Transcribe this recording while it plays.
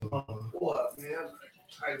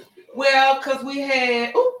Well, because we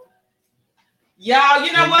had... Ooh, y'all,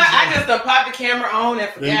 you know what? I just done popped the camera on and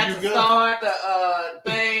forgot to start the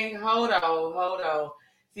thing. Hold on.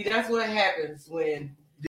 See, that's what happens when...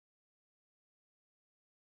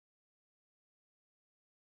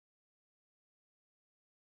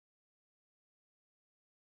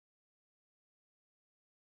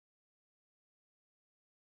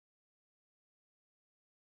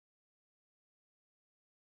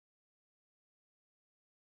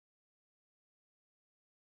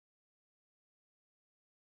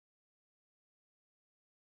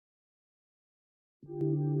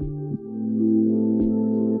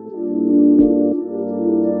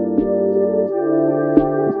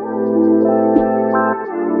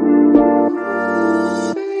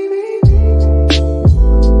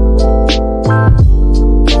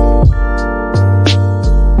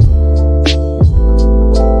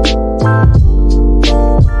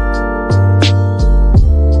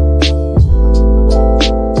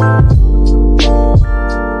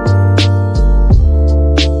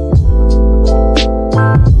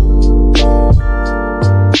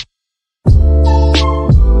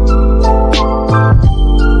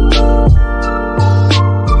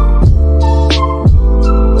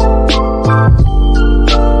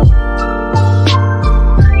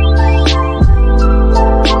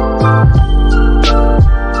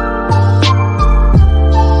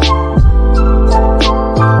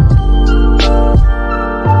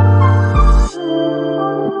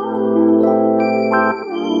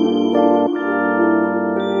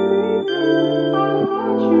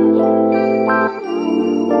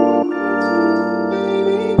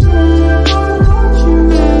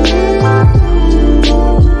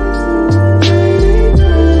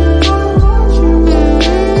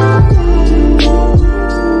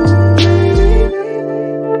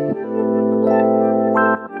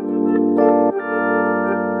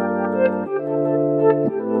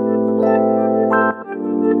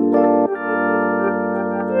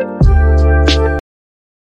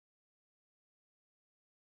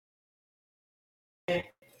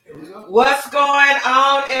 What's going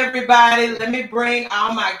on, everybody? Let me bring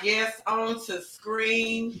all my guests onto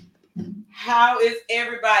screen. How is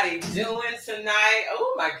everybody doing tonight?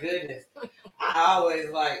 Oh my goodness. I always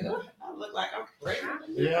like, I look like I'm pregnant.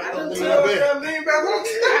 Yeah, I don't lean back.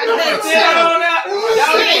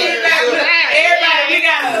 Everybody, we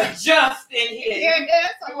gotta adjust in here. Yeah,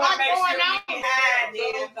 there's a lot make going sure on. we hide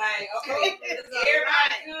anything. Okay,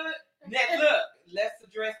 everybody good? Now look, let's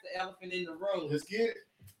address the elephant in the room. Let's get it.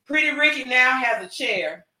 Pretty Ricky now has a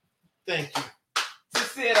chair Thank you. to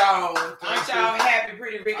sit on. Aren't y'all happy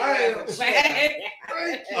Pretty Ricky has a chair?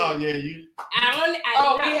 Oh yeah, you.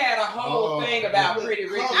 We had a whole thing about Pretty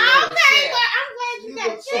Ricky. Okay, but I'm glad you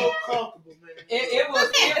got so comfortable, man.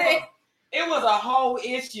 It was a whole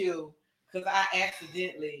issue because I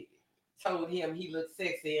accidentally told him he looked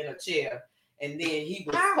sexy in a chair. And then he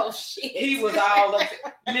was all up.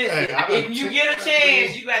 Listen, if you get a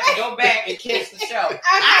chance, you got to go back and catch the show.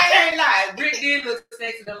 I can't lie. Rick did look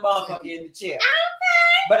sexy than motherfucker in the chair.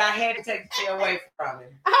 But I had to take the chair away from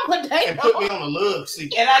him. And put me on the love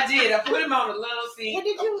seat. And I did. I put him on the love seat. What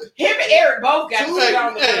did you? Him and Eric both got to sit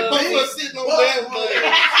on the love seat. Both sitting on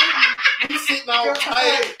there. You sitting all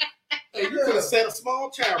tight. Hey, you could have set a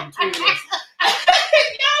small chair between us.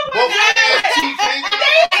 Both ass cheeks hanging.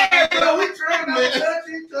 We trying to touch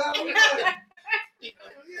each other.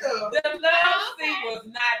 The love seat was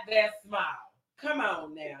not that small. Come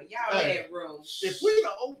on now. Y'all had room. If we'd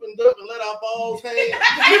have opened up and let our balls hang,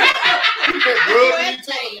 we could rub each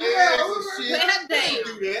other's ass and shit.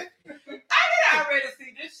 Do that. I can already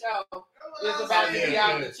see this show is about to be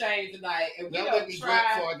off the chain tonight. And we Y'all don't let me drink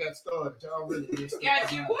before I got started. Y'all really missed it.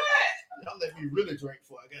 Got you what? Y'all let me really drink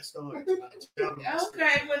before I got started.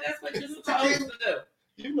 Okay, well that's what you're supposed to do.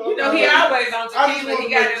 You know he always on tequila. He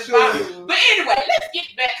got his bottle. But anyway, let's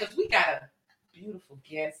get back because we got a beautiful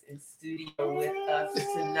guest in studio with us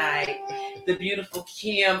tonight. The beautiful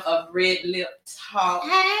Kim of Red Lip Talk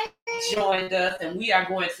joined us, and we are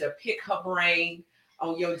going to pick her brain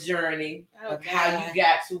on your journey of how you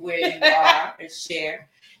got to where you are and share.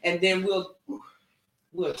 And then we'll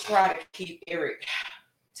try to keep Eric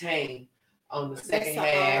tame on the second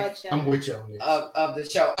half. I'm with you on this. Of the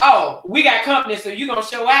show. Oh, we got company, so you gonna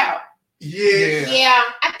show out. Yeah.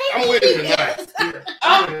 I think I'm with him tonight.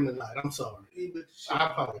 I'm with him tonight. I'm sorry. I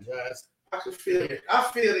apologize. I can feel it. I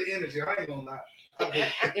feel the energy. I ain't gonna lie.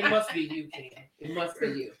 It must be you, Ken. It must be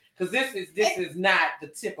you. Because this is not the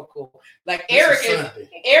typical. Like Eric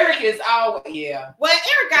is always Well,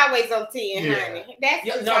 Eric always on 10, honey. That's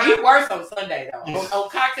he works on Sunday though. On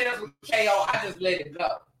Cocktails with KO, I just let it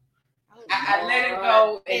go. I let him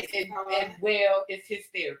go, and well, it's his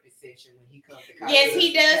therapy session when he comes to college. Yes,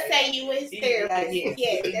 he does say you his therapist.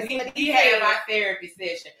 Yes, that's what he had said. my therapy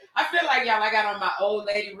session. I feel like y'all, I got on my old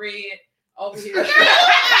lady red over here. You are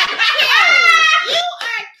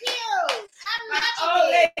cute. My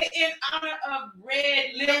old lady, in honor of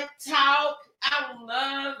Red Lip Talk. I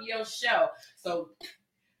love your show. So,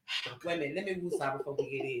 wait a minute. Let me move on before we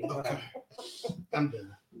get in. Okay. I'm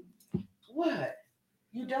done. What?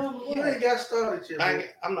 You done with what? You ain't got started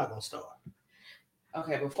yet. I'm not gonna start.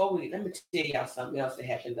 Okay, let me tell y'all something else that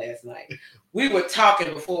happened last night. We were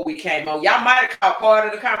talking before we came on. Y'all might have caught part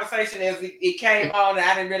of the conversation as it came on, and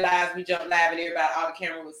I didn't realize we jumped live and everybody, all the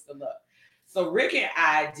camera was still up. So Rick and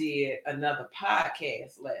I did another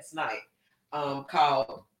podcast last night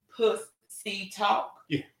called Pussy Talk.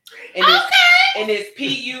 Yeah. And it's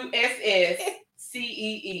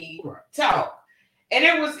PUSSCEE Talk. And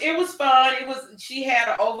it was fun. She had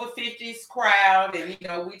an over 50s crowd, and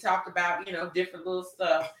we talked about different little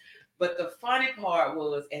stuff. But the funny part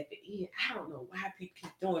was at the end, I don't know why people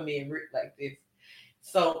keep doing me and Rick like this.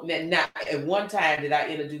 So now at one time did I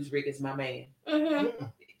introduce Rick as my man. Mm-hmm.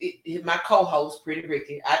 My co-host, Pretty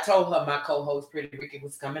Ricky. I told her my co-host, Pretty Ricky,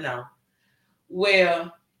 was coming on.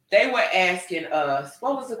 Well, they were asking us,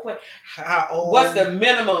 what was the question? How old? What's the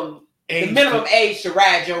minimum age to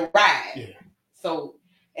ride your ride? Yeah. So,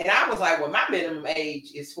 and I was like, well, my minimum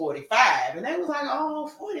age is 45. And they was like, oh,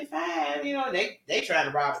 45, they trying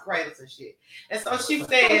to rob the cradles and shit. And so she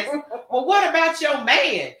says, well, what about your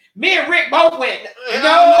man? Me and Rick both went,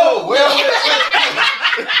 no. Well, Wait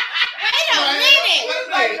a minute.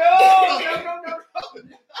 Like, no.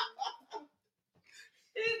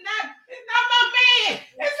 It's not my man.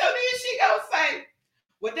 And so then she goes say,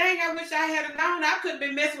 well, dang, I wish I had known I couldn't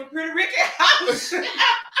be messing with Pretty Ricky.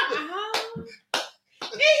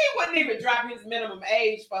 He wouldn't even drop his minimum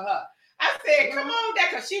age for her. I said, come on down,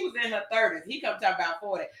 because she was in her 30s. He come talking about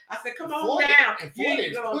 40. I said, come on 40, down. You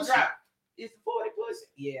ain't gonna drop. It's 40 pussy.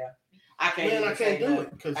 Yeah. I can't do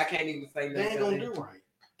it. I can't even say nothing. They ain't gonna do right.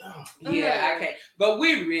 Oh. Yeah, I can't. But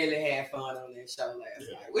we really had fun on that show last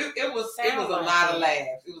night. It was a lot of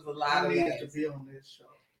laughs. It was a lot of laughs. To be on this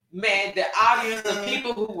show. Man, the audience, the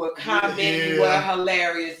people who were commenting were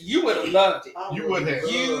hilarious. You would have loved it. You would have.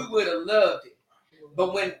 You would have loved it.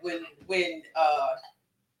 But when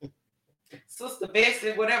Sister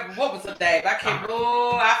Bessie, what was her name? I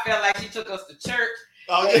felt like she took us to church.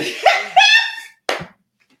 Oh, yeah.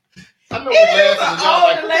 I know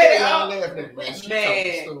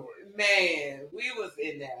Man, we was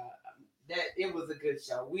in there. It was a good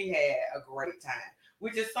show. We had a great time.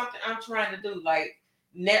 Which is something I'm trying to do, like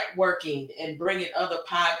networking and bringing other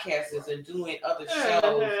podcasters and doing other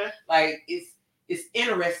shows. Like it's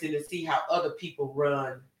interesting to see how other people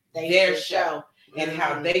run their show and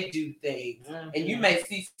how they do things. And you may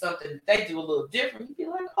see something they do a little different. You'd be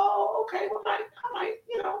like, oh, okay, well, I might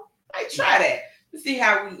try that to see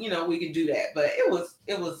how we can do that. But it was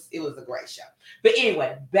a great show. But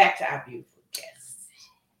anyway, back to our beautiful guest,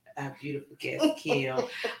 Kim.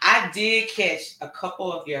 I did catch a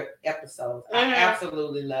couple of your episodes. I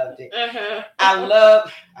absolutely loved it. I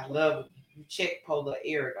love you check Polar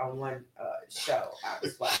Eric on one show. I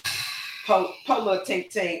was like, Polar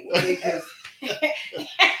Tink because Eric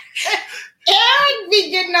be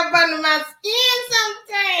getting up under my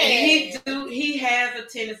skin sometimes. He has a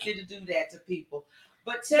tendency to do that to people.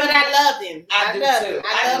 But I love him. I love him.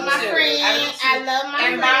 I love my friend. I love my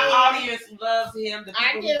friend. And my audience loves him. The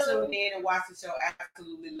people who tune in and watch the show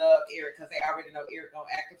absolutely love Eric because they already know Eric don't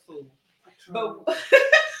act a fool. But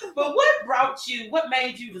what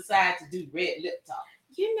made you decide to do Red Lip Talk?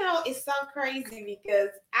 It's so crazy because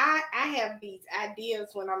I have these ideas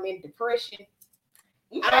when I'm in depression.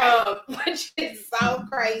 Which is so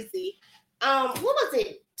crazy. What was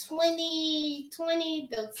it? 2020,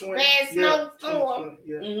 the bad snowstorm.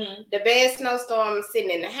 The bad snowstorm. I'm sitting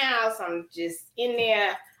in the house. I'm just in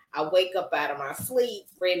there. I wake up out of my sleep.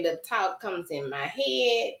 Red Lip Talk comes in my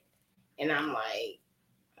head. And I'm like,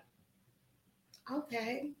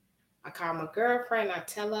 okay. I call my girlfriend. I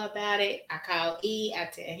tell her about it. I call E. I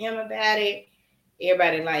tell him about it.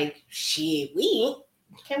 Everybody like, shit,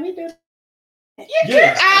 can we do that?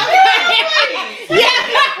 Yeah.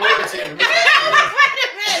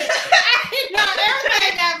 No,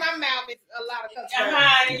 everybody got my mouth is a lot of cuss words.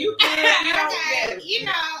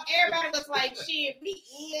 Everybody was like, shit, we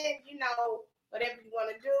in, whatever you want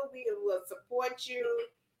to do, we will support you.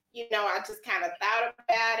 I just kind of thought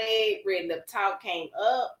about it. Red Lip Talk came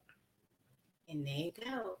up. And there you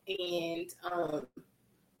go. And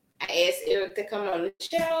I asked Eric to come on the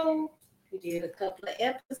show. We did a couple of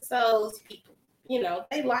episodes. People, you know,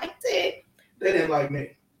 they liked it. They didn't like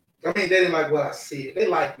me. I mean, they didn't like what I said. They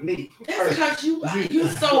liked me. That's because you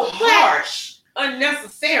so harsh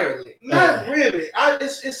unnecessarily. Not really.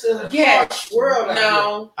 It's a harsh world.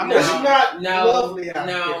 No, it's not lovely out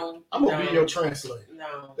here. I'm gonna be your translator.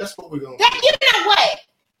 No, that's what we're gonna do. You know what?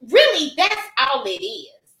 Really, that's all it is.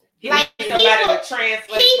 He like somebody to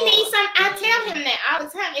translate. He needs some. I tell him that all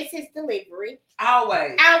the time. It's his delivery.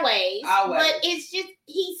 Always. But it's just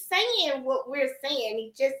he's saying what we're saying.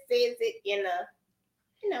 He just says it in a,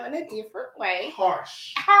 in a different way.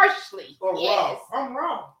 Harshly. Or yes. raw. I'm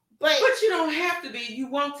wrong. But you don't have to be. You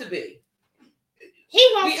want to be. He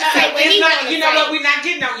wants to say what he wants to say. You know what? We're not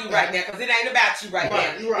getting on you right now because it ain't about you right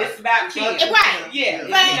now. Right. It's about Kim. Right. Yeah.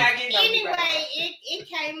 But anyway, it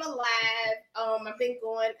came alive. I've been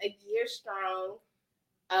going a year strong.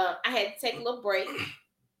 I had to take a little break.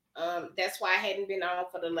 That's why I hadn't been on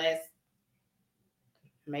for the last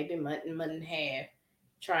maybe month and a half.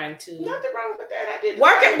 Trying to nothing wrong with that. I did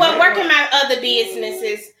working my other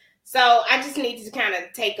businesses. So I just need to kind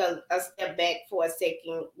of take a step back for a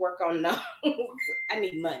second, work on those. I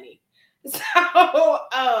need money. So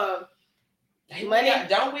money.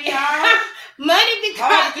 Don't we all? Money because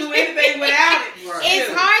hard to do anything without it. Right.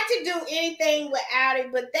 It's hard to do anything without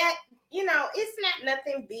it, but that, it's not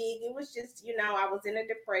nothing big. It was just, I was in a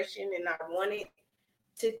depression and I wanted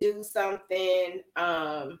to do something.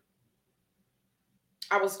 I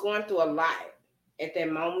was going through a lot at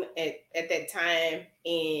that moment, at that time,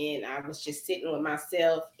 and I was just sitting with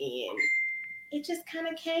myself, and it just kind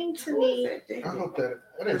of came to me. I hope that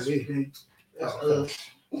ain't me. That's us.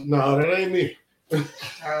 No, that ain't me.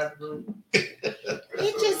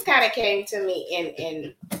 It just kind of came to me,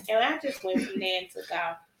 and I just went from there and took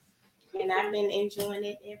off, and I've been enjoying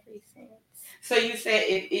it ever since. So you said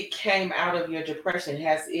it came out of your depression.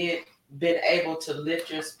 Has it been able to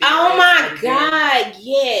lift your spirits? Oh my God,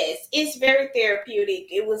 yes. It's very therapeutic.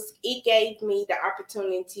 It gave me the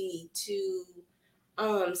opportunity to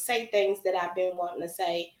say things that I've been wanting to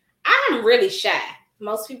say. I'm really shy.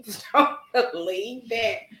 Most people don't believe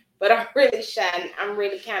that, but I'm really shy. And I'm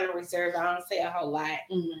really kind of reserved. I don't say a whole lot.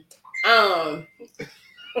 Mm-hmm.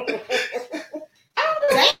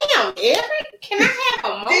 Damn, Eric, can I have a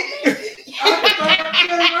moment?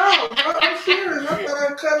 I'm serious. I thought I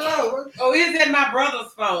cut out. Oh, is that my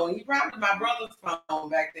brother's phone? He probably my brother's phone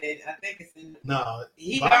back then. I think it's in. No,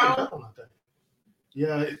 he gone.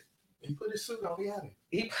 Yeah, he put his suit on. We had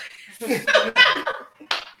it.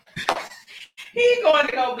 He going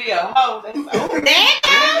to go be a hoe.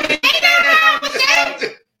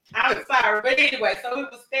 I'm sorry, but anyway, so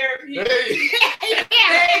it was therapy. Hey,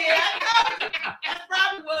 that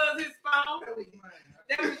probably was his phone.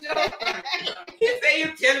 That was your phone. He said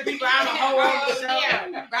you're telling people I'm a hoe on the show.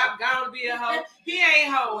 Yeah. I'm gonna be a hoe. He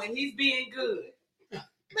ain't hoeing. He's being good.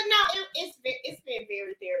 But no, it's been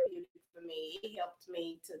very therapeutic for me. It helped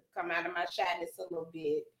me to come out of my shyness a little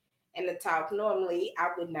bit and to talk. Normally,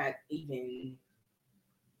 I would not even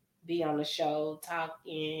be on the show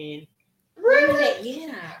talking. Really?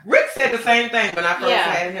 Yeah. Rick said the same thing when I first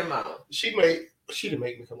had him on. She didn't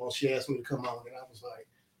make me come on. She asked me to come on, and I was like,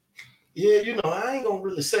 "Yeah, I ain't gonna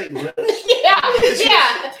really say much."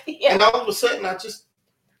 Yeah. And all of a sudden, I just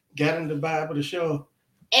got in the vibe of the show.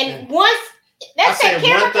 And once I said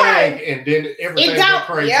one thing, and then everything went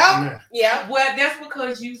crazy. Yeah. Well, that's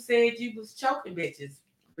because you said you was choking bitches.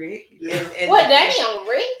 Rick. And what, damn,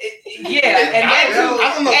 Rick? Yeah, and that too. I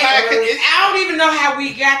don't even know how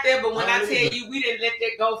we got there, but when I tell you, we didn't let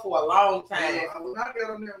that go for a long time. Yeah, when I got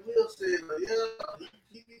on there, Will said,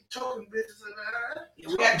 he be choking bitches in the eye.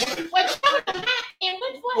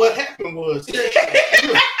 What happened was, we gotta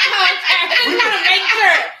make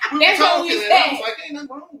sure. That's what we said. I was like, ain't nothing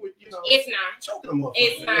wrong with, it's not. Choking them up.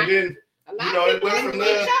 It's not. And then, it went from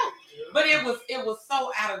there. But it was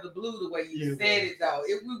so out of the blue the way you said it though.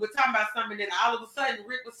 We were talking about something, and all of a sudden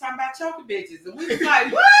Rick was talking about choking bitches, and we was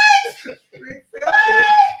like, "What?"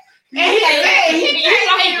 And he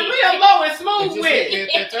came real low and smooth with it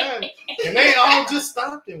at that time, and they all just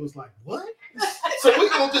stopped and was like, "What?" So we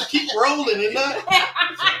gonna just keep rolling and not.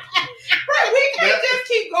 Right, we can't just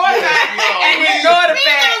keep going back and ignore the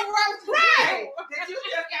fact. Right, that you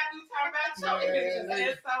just got to talk about choking bitches,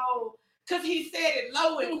 and so. Because he said it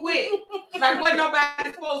low and quick. Like, wasn't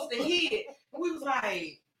nobody supposed to hear it. We was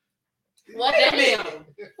like, wait a minute.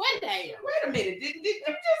 Wait a minute. Did you just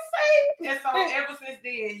say? And so ever since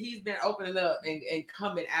then, he's been opening up and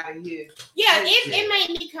coming out of here. Yeah, it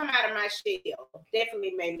made me come out of my shell.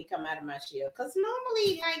 Definitely made me come out of my shell. Because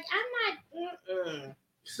normally, like, I'm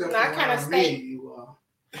not, I kind of stay.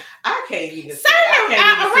 I can't even.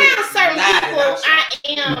 Around certain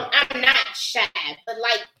people, I'm not shy, but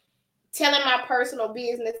like telling my personal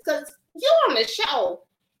business because you're on the show.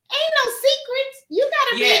 Ain't no secrets. You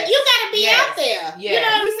gotta be out there. Yes. You know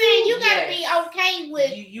what I'm saying? You gotta be okay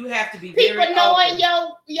with you have to be people very knowing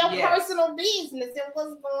open. your personal business and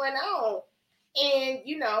what's going on. And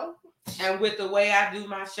and with the way I do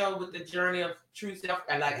my show with the journey of true self,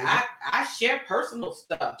 like I share personal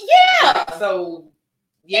stuff. Yeah. So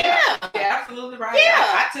yeah, absolutely right. Yeah.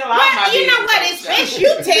 I tell all my business. You know what? It's best you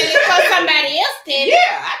tell it for somebody else tell it.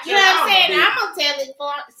 Yeah, you know what I'm saying? I'm gonna tell it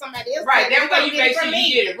for somebody else. Right. That way you make sure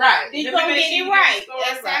you get it right. You're gonna get it right.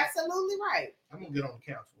 That's absolutely right. I'm gonna get on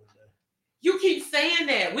the couch one day. You keep saying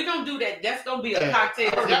that. We're gonna do that. That's gonna be a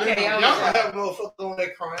cocktail. Y'all gonna have a motherfucker on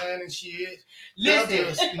there crying and shit.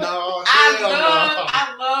 Listen, no,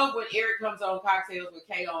 I love when Eric comes on Cocktails with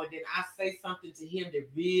KO and then I say something to him that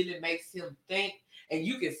really makes him think. And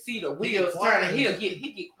you can see the wheels turning. He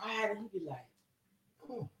get quiet and he'll be like,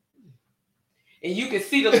 oh. And you can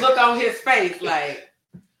see the look on his face like,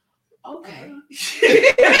 okay.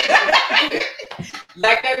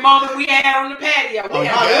 Like that moment we had on the patio. We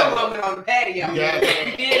had a good moment on the patio. Yeah.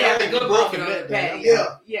 We did have a good moment on the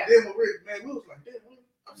patio. Yeah. Then when we was like,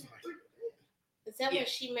 is that when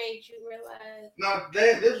she made you realize? No,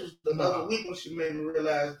 this was another week when she made me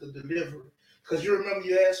realize the delivery. Because you remember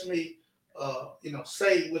you asked me,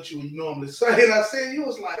 say what you would normally say. And I said, you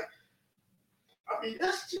was like,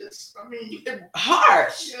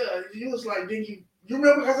 harsh. Yeah, you was like, then you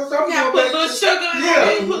remember because I was put a little sugar in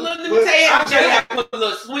it, put a little potato, put a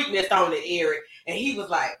little sweetness on it, Eric. And he was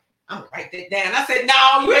like, I'm gonna write that down. I said,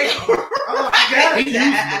 no, you ain't gonna I got it.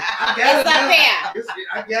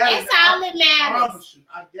 It's all that matters.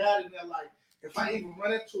 I got it there. Like, if I even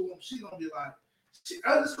run into him, she's gonna be like,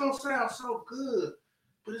 it's gonna sound so good.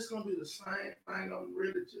 But it's gonna be the same thing I'm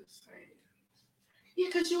really just saying. Yeah,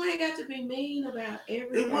 because you ain't got to be mean about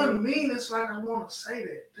everything. It wasn't mean. It's like I want to say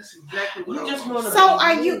that. That's exactly what you just want to. So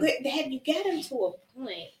have you got him to a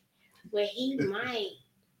point where he might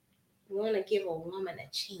want to give a woman a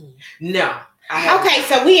chance? No. Okay,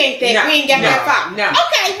 so we ain't got that far. No.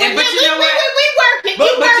 Okay, but you know what? We working. But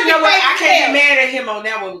you know what? I can't be mad at him on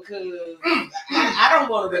that one because I don't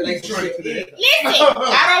want a relationship either. Listen,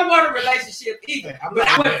 I don't want a relationship either. But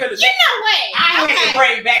I wasn't gonna. You know what? I have to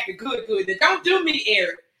bring back the good. Don't do me,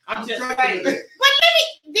 Eric. I'm just saying. But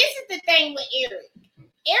this is the thing with Eric.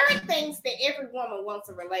 Eric thinks that every woman wants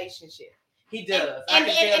a relationship. He does. And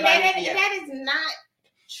that is not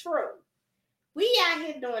true. We out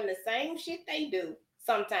here doing the same shit they do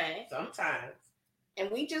sometimes. And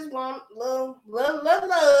we just want love.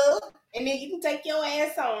 And then you can take your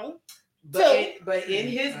ass on. But in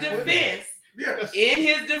his defense,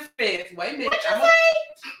 wait a minute.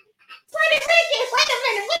 What you say? Wait a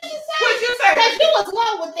minute. What you say? What you say? Because you was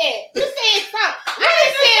low with that. You said something. I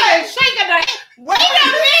just said shake of the head. Wait a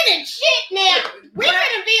minute. Shit now. We're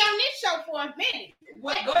going to be on this show for a minute.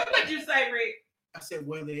 What did you say, Rick? I said,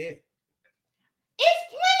 where they at? It's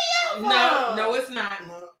plenty of them. No, it's not.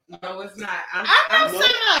 No, it's not.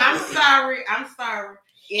 I'm sorry.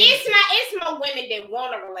 It's more women that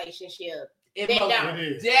want a relationship.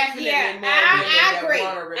 Definitely yeah, more women I that agree.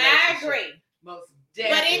 want a relationship. I agree. Most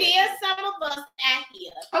definitely. definitely. But it is some of us out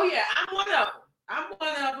here. Oh yeah, I'm one of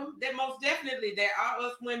them. That most definitely there are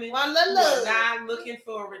us women who are not looking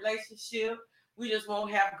for a relationship. We just want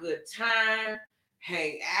to have a good time,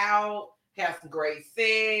 hang out, have some great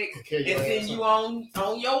sex, and send you on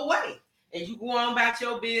your way. And you go on about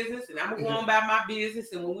your business, and I'm going to go on about my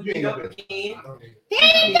business. And when we meet up again,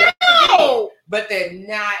 there you go. But they're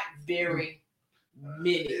not very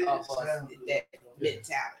many of us with that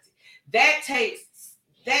mentality. That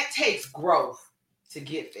takes growth to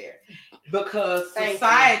get there, because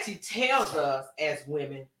society tells us as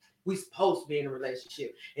women we're supposed to be in a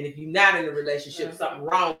relationship, and if you're not in a relationship, something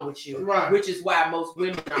wrong with you. Right. Which is why most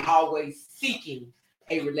women are always seeking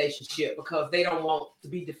a relationship, because they don't want to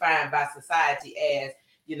be defined by society as,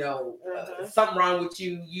 something wrong with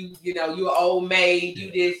you. You're an old maid.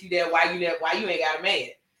 You this, you that. Why you ain't got a man?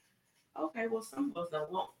 Okay, well, some of us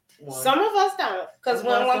don't want one. Some of us don't, because we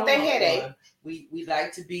don't want that headache. We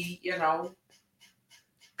like to be,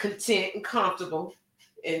 content and comfortable,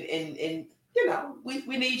 and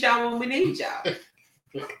we need y'all when we need y'all. I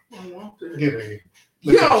don't want that.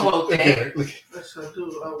 You don't want that. Yes, I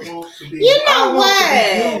do. I want to be. You know what?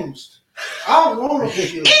 I don't want to be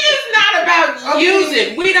used. It is not about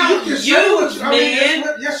using. We don't use men.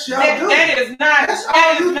 Yes, y'all do. That is not.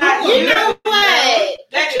 You know what?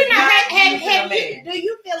 That is not. Do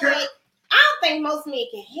you feel like? I don't think most men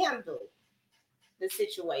can handle the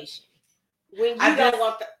situation. When you don't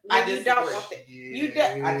want the, I disagree.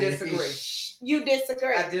 I disagree. You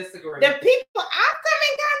disagree. I disagree. The people I come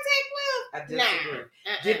in contact with, I disagree.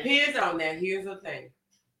 Depends on that. Here's the thing.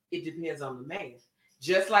 It depends on the man.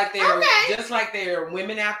 Just like there are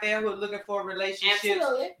women out there who are looking for relationships,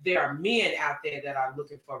 absolutely. There are men out there that are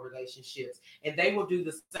looking for relationships, and they will do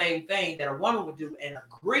the same thing that a woman would do and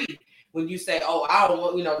agree. When you say, "Oh, I don't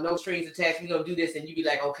want, no strings attached, we're gonna do this," and you be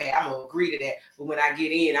like, "Okay, I'm gonna agree to that," but when I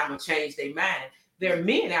get in, I'm gonna change their mind. There are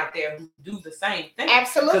men out there who do the same thing.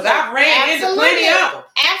 Absolutely. Because I've ran into plenty of them.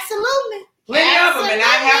 Absolutely. Plenty of them, and I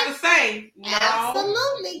have to say, no.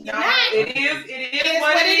 Absolutely. No, it is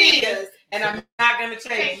what it is. And I'm not going to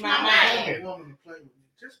change my mind. I want a woman to play with me.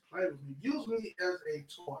 Just play with me. Use me as a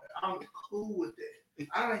toy. I'm cool with that.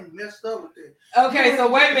 I ain't messed up with that. Okay, so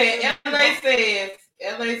wait a minute. LA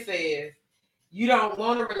says, you don't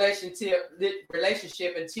want a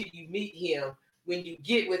relationship until you meet him. When you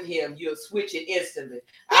get with him, you'll switch it instantly.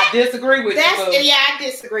 I disagree with you. Yeah, I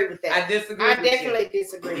disagree with that. I disagree. I definitely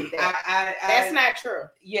disagree with that. That's not true.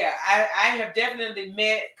 Yeah, I have definitely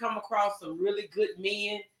come across some really good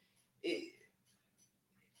men.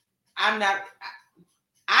 I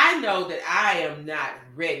know that I am not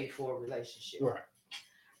ready for a relationship. Right.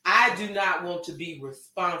 I do not want to be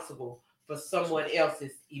responsible for someone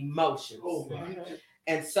else's emotions. Oh, right.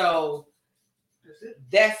 And so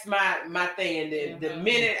that's my thing. And the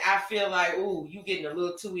minute I feel like, ooh, you getting a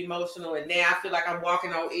little too emotional, and now I feel like I'm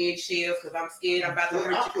walking on eggshells because I'm scared I'm about to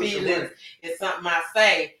hurt your feelings and something I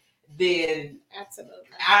say, then absolutely,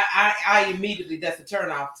 I immediately, that's a turn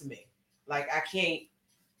off to me. Like I can't.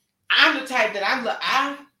 I'm the type that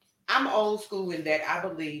I'm old school in that I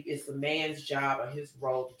believe it's a man's job or his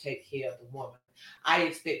role to take care of the woman. I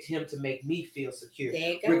expect him to make me feel secure,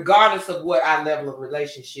 regardless of what our level of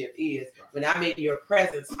relationship is. When I'm in your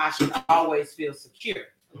presence, I should always feel secure.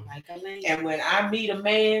 Like a man. And when I meet a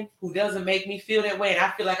man who doesn't make me feel that way, and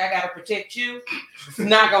I feel like I gotta protect you, it's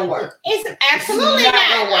not gonna work. It's absolutely not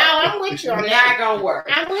gonna work. I'm with you on that. Not gonna work.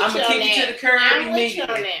 I'm gonna kick you to the curb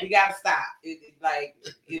immediately. We gotta stop.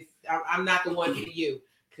 I'm not the one for you,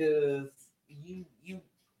 because you.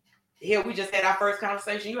 Here we just had our first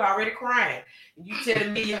conversation. You already crying. You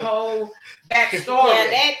telling me your whole backstory.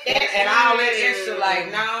 And all that extra,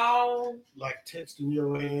 like, no. Like texting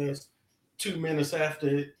your ass 2 minutes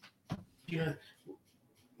after, you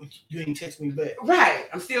ain't text me back. Right.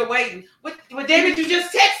 I'm still waiting. But David, you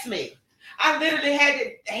just text me. I literally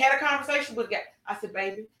had a conversation with a guy. I said,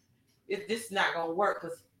 baby, this is not going to work,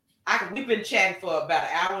 because we've been chatting for about an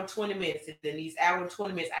hour and 20 minutes. And in these hour and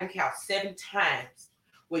 20 minutes, I can count 7 times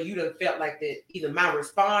where you done felt like that either my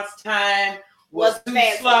response time was too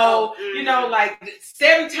slow. Mm-hmm. Like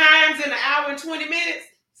 7 times in an hour and 20 minutes.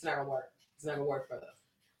 It's not gonna work. It's not gonna work for us.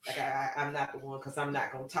 Like I'm not the one, because I'm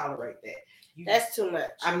not gonna tolerate that. That's too much.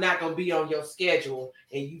 I'm not gonna be on your schedule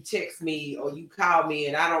and you text me or you call me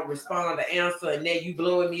and I don't respond to answer, and then you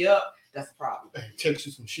blowing me up. That's a problem. Hey, text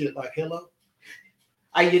you some shit like hello.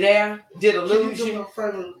 Are you there? Did I lose you?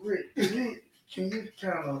 Can you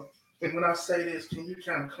kind of, when I say this, can you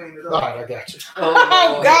kind of clean it up? All right, I got you.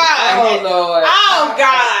 Oh God! Oh Lord! Oh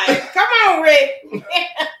God! Come on, Rick.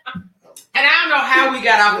 And I don't know how we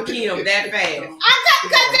got off of Kim that fast.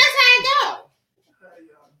 Because that's how it go.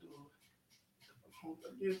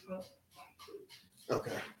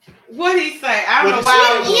 Okay. What he say? I don't know why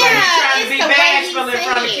I was trying to be bashful in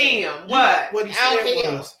front of Kim. What he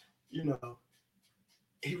said was,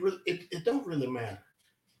 it don't really matter.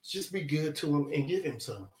 Just be good to him and give him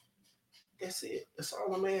some. That's it. That's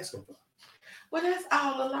all I'm asking for. Well, that's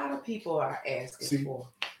all a lot of people are asking for.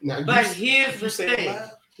 Now, but here's the thing.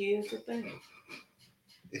 Here's the thing.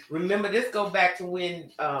 Remember, this go back to when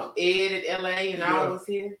Ed at LA and all was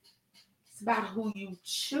here. It's about who you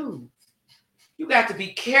choose. You got to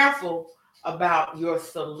be careful about your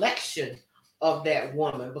selection of that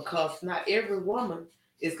woman, because not every woman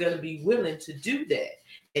is going to be willing to do that.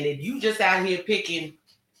 And if you just out here picking,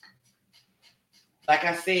 like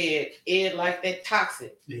I said, Ed like that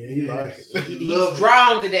toxic. Yeah, he likes it. He's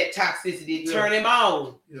drawn to that toxicity. Turn him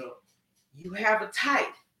on. Yeah. You have a type.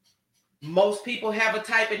 Most people have a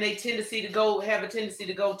type, and they have a tendency to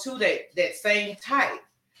go to that same type.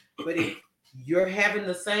 But if you're having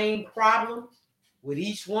the same problem with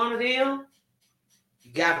each one of them,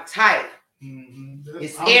 you got a type. Mm-hmm.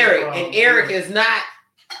 It's Eric, and Eric is not.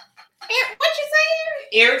 What you say,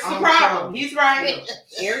 Eric? Eric's the problem. He's right.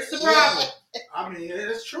 Eric's the problem. I mean,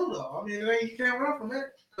 it's true though. I mean, you can't run from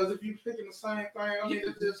it, because if you're picking the same thing, I mean,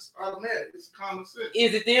 it's just automatic. It's common sense.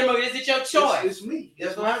 Is it them or is it your choice? It's me.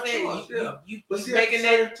 That's what I'm saying. You but see, making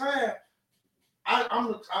that time. I'm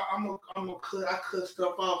a cut. I cut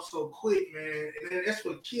stuff off so quick, man, and then that's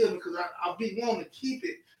what kills me because I be wanting to keep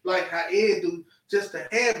it like how Ed do, just to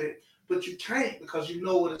have it, but you can't because you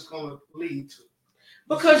know what it's gonna lead to.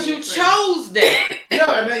 Because you chose that.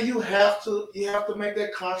 Yeah, and then you have to make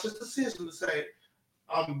that conscious decision to say,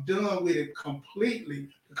 I'm done with it completely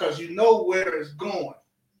because you know where it's going.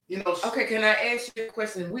 You know. Okay, can I ask you a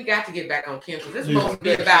question? We got to get back on Kim because this is supposed to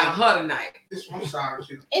be about her tonight. I'm sorry,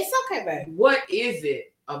 Kim. It's okay, baby. What is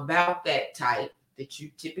it about that type that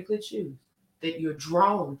you typically choose that you're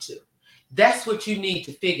drawn to? That's what you need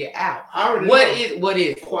to figure out. What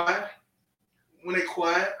is quiet? When they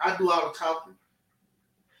quiet, I do all the talking.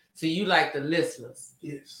 So you like the listeners?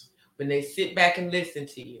 Yes. When they sit back and listen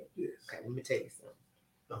to you? Yes. Okay, let me tell you something.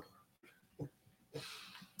 Okay.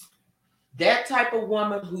 That type of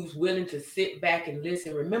woman who's willing to sit back and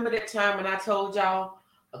listen. Remember that time when I told y'all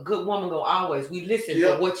a good woman go always, we listen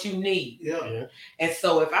for what you need. Yeah. And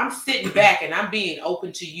so if I'm sitting back and I'm being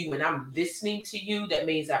open to you and I'm listening to you, that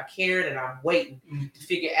means I'm caring and I'm waiting to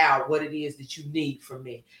figure out what it is that you need from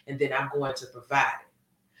me. And then I'm going to provide it.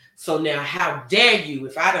 So now how dare you,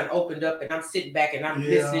 if I done opened up and I'm sitting back and I'm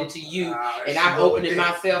listening to you and I'm opening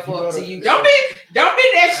myself up to you. Don't be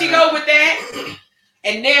that she go with that.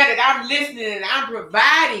 And now that I'm listening and I'm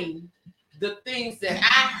providing the things that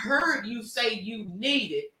I heard you say you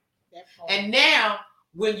needed, and now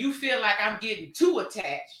when you feel like I'm getting too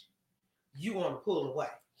attached, you want to pull away.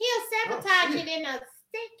 He'll sabotage it in a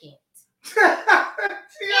second. You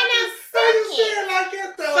say it like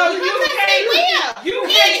that though. So you can't be out here. He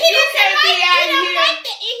don't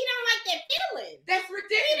like that feeling. That's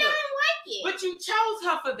ridiculous. He don't like it. But you chose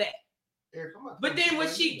her for that. But then when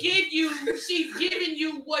she's giving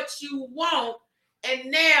you what you want, and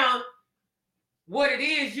now what it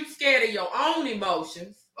is, you scared of your own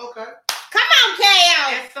emotions. Okay. Come on, K.O.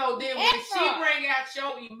 And so then when she bring out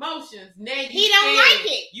your emotions, now he don't like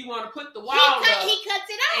it. You want to put the wall up. He cuts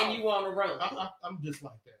it off. And you want to run. I'm just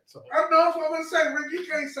like that. So I know what I'm gonna say, Rick. You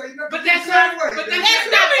can't say nothing. But that's not. But that's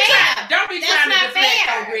not fair. Don't be trying to deflect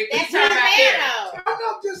on Rick. That's not fair. I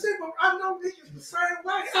know, just say, but I know Rick is the same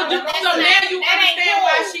way. So now you understand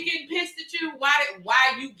why she getting pissed at you.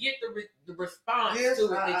 Why you get the response to it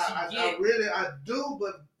that you get. I do,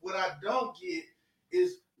 but what I don't get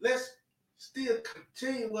is let's still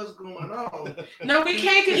continue what's going on. No, we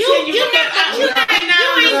can't continue. You ain't dealing with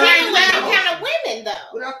them kind of women though.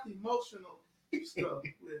 Without the emotional stuff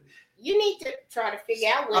with it. You need to try to figure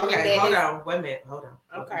out women. Okay, hold on. Wait a minute. Hold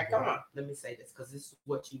on. Okay, come on. Let me say this because this is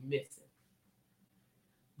what you're missing.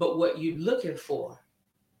 But what you're looking for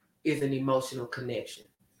is an emotional connection.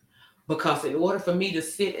 Because in order for me to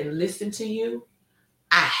sit and listen to you,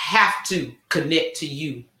 I have to connect to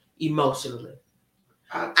you emotionally.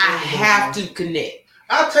 I have to connect.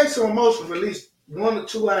 I'll take some emotion for at least 1 or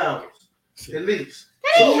 2 hours. At least.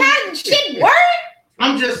 That ain't how shit work.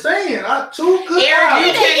 I'm just saying, 2 good hours.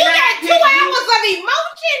 You got 2 hours of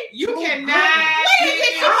emotion? You cannot. What is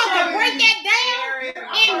it supposed to break that down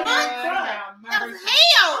in months of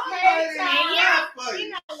hell? You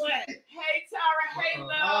know what? Hey, Tara. Hey,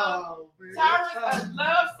 Love. Tara,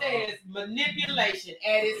 Love says manipulation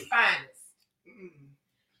at its finest.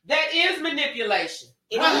 That is manipulation.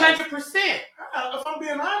 100%. If I'm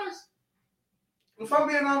being honest.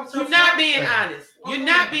 You're not being honest. You're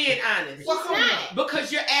not being honest.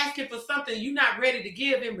 Because you're asking for something you're not ready to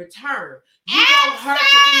give in return. You want her to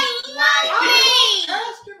be quiet.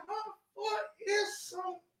 Asking her for is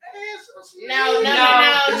some answers. No.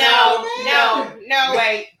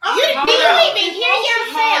 Wait. Do you even hear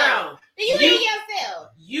yourself? Do you hear yourself?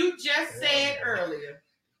 You just said earlier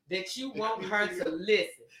that you want her to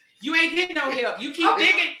listen. You ain't getting no help. You keep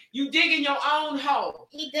digging. You digging your own hole.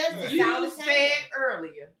 He does this all the You time. said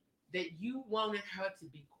earlier that you wanted her to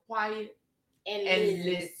be quiet and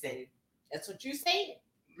listen. That's what you said.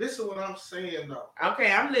 Listen what I'm saying though.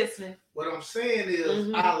 Okay, I'm listening. What I'm saying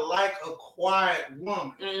is I like a quiet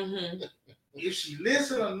woman. If she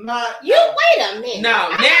listen or not. You wait a minute.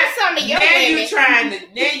 No, now you trying to.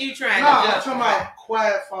 I'm talking about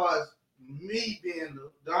quiet far as me being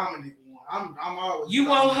the dominant one. I'm always. You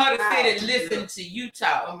want her to sit and listen to you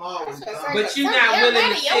talk. I'm always. But you're not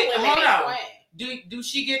willing to sit. Hold on. Do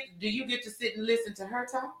you get to sit and listen to her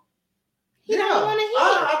talk? He don't want to hear.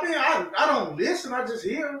 I don't listen. I just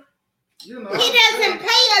hear. You know. He doesn't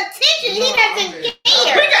pay attention. He doesn't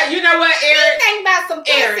care. You know what, Eric? He think about some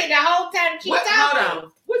pussy the whole time she talking. Hold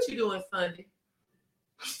on. What you doing Sunday?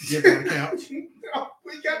 Get on the couch.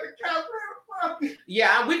 We got the couch right.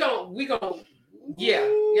 Yeah, we gonna Yeah,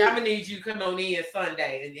 I'm gonna need you to come on in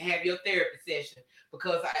Sunday and have your therapy session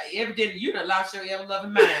because evidently you done lost your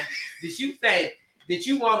ever-loving mind. That you think that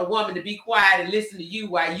you want a woman to be quiet and listen to you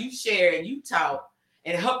while you share and you talk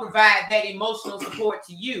and her provide that emotional support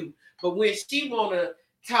to you. But when she wanna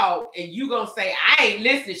talk and you gonna say, I ain't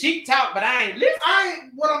listening, she can talk, but I ain't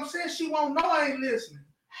listening. What I'm saying, she won't know I ain't listening.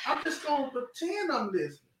 I'm just gonna pretend I'm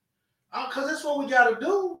listening. Because that's what we gotta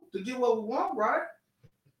do to get what we want, right?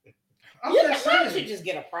 I'm just saying. Why don't you just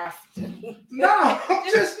get a prostitute? No, I'm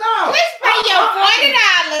just not. Let's pay your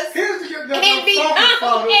 $40. Here's your and be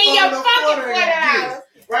humble and your fucking $40.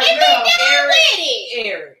 Right and now, be done with it.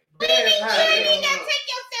 Eric. You gotta take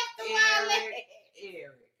yourself to Wild.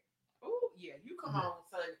 Eric. Oh, yeah, you come on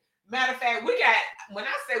Sunday. Matter of fact, when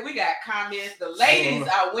I say we got comments, the ladies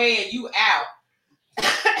are weighing you out.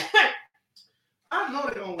 I know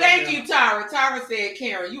they don't. Thank you, Tara. Tara said,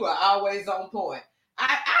 Karen, you are always on point.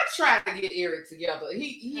 I try to get Eric together.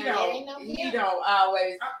 He don't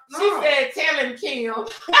always. No. She said, tell him, Kim.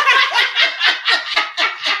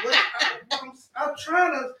 I'm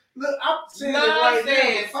trying to look. I'm saying it right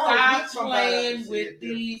now. Stop playing with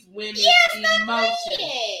these women's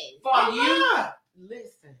emotions. For you,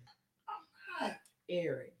 listen, I'm not.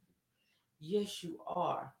 Eric. Yes, you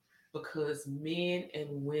are, because men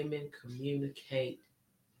and women communicate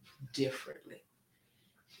differently.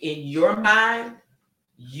 In your mind,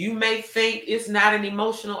 you may think it's not an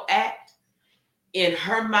emotional act. In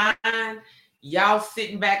her mind, y'all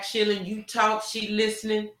sitting back chilling, you talk, she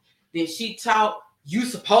listening, then she talk, you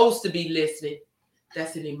supposed to be listening.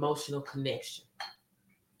 That's an emotional connection.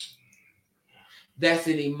 That's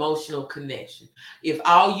an emotional connection. If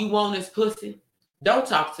all you want is pussy, don't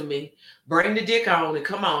talk to me. Bring the dick on and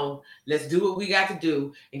come on. Let's do what we got to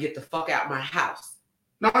do and get the fuck out my house.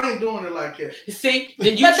 No, I ain't doing it like that. See,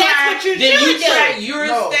 then you try. You're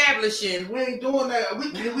establishing. We ain't doing that.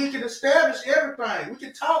 We can establish everything. We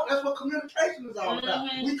can talk. That's what communication is all about.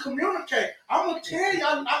 We communicate. I'm gonna tell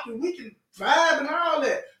y'all. We can vibe and all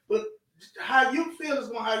that, but how you feel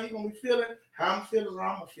is how you gonna be feeling. How I'm feeling is how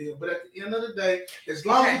I'm gonna feel. But at the end of the day, as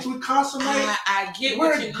long as we consummate, I get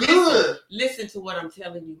we're what you good. Listen to what I'm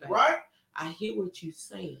telling you, baby. Right? I hear what you're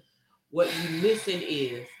saying. What you listen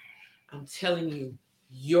is, I'm telling you.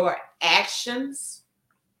 Your actions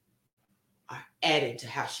are adding to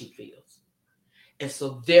how she feels. And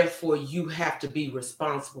so therefore you have to be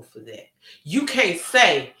responsible for that. You can't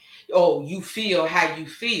say, oh, you feel how you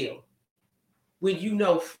feel, when you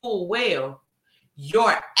know full well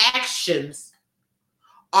your actions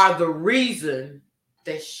are the reason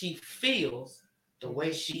that she feels the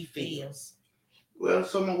way she feels. Well,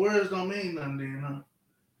 so my words don't mean nothing then, huh?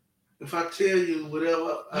 If I tell you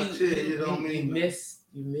whatever I tell you, don't mean nothing.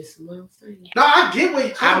 You miss what I'm saying? No, I get what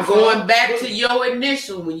you're talking about. I'm going back to your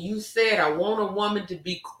initial when you said I want a woman to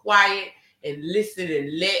be quiet and listen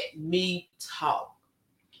and let me talk.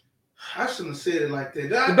 I shouldn't have said it like that.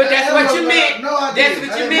 But that's what you meant. No, I didn't. That's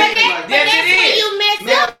what you meant. That's where you messed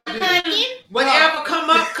up, honey. Whatever come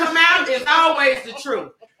out is always the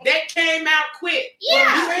truth. That came out quick. Yeah.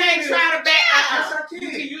 Well, you can't try to back up.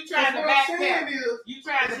 You trying to backpedal. You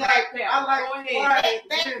trying to backpedal. I like quiet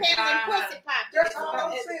women. Pussy pop. That's all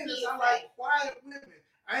I'm saying is I like quiet women.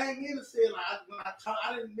 I ain't mean to say it like when I talk.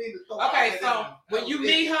 I didn't mean to throw. Okay, so when you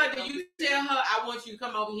meet her, do you tell her, I want you to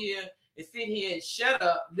come over here and sit here and shut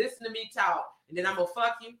up, listen to me talk, and then I'm gonna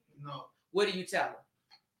fuck you? No. What do you tell her?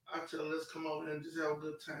 I tell her, let's come over here and just have a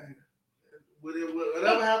good time. Whatever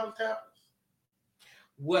happens, happens.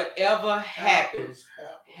 Whatever happens,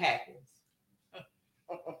 happens.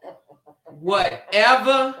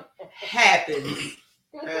 Whatever happens,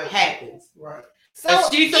 happens. Right. So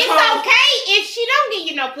it's okay if she don't give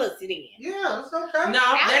you no pussy then. Yeah, it's okay. No,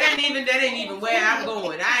 that ain't even where I'm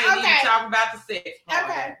going. I ain't even talking about the sex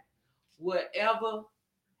part. Okay. Whatever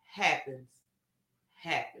happens,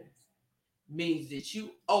 happens. Means that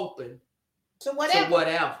you open to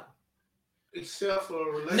whatever. Except for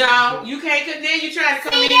a relationship. No, you can't. Cause then you trying to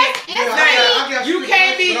come in. You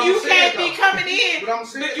can't be coming in.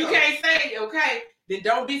 But you can't say okay. Then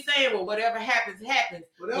don't be saying, well, whatever happens, happens.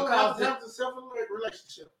 Whatever happens, it's a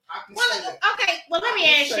relationship. I can say that. Okay, well, let me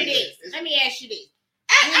ask you this.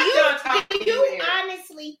 Do you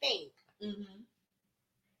honestly think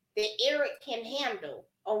that Eric can handle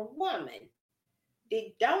a woman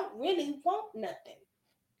that don't really want nothing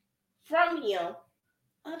from him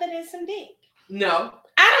other than some dick? No.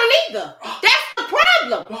 I don't either. That's the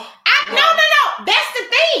problem. No. That's the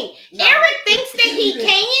thing. No. Eric thinks that he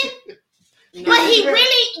can. No, but he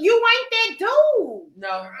really, you ain't that dude.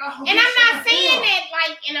 No, and I'm not saying that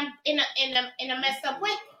like in a messed up way.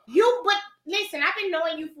 But listen, I've been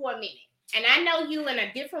knowing you for a minute. and I know you in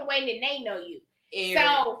a different way than they know you. Eric,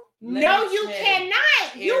 so no, you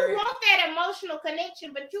cannot. You want that emotional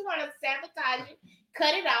connection, but you want to sabotage it,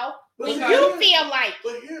 cut it off when you feel like.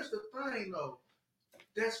 But here's the thing, though.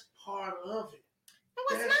 That's part of it. No,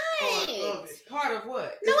 it's not. Part of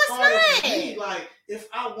what? No, it's not. Me. Like, if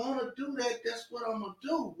I want to do that, that's what I'm gonna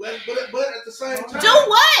do. But at the same time, do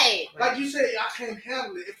what? Like you say, I can't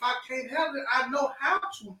handle it. If I can't handle it, I know how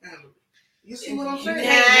to handle it. You see what I'm saying?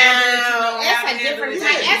 No, that's a different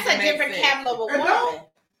type. That's a different caliber of a woman.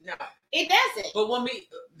 No, it doesn't. But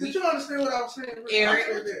did you understand what I was saying?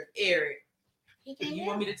 Eric, you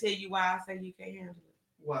want me to tell you why I say you can't handle it?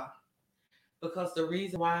 Why? Because the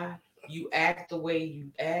reason why you act the way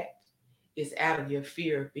you act is out of your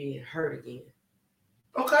fear of being hurt again.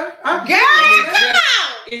 Okay.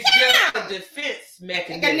 It's just a defense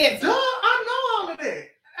mechanism. Duh, I know all of that.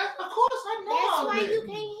 Of course, I know all of that. That's why you can't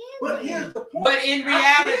handle it. But here's the point. But in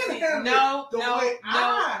reality, no.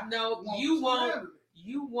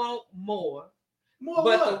 You want more. But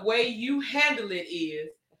what? The way you handle it is,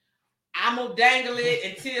 I'm gonna dangle it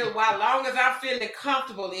until long as I'm feeling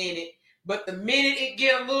comfortable in it. But the minute it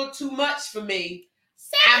get a little too much for me,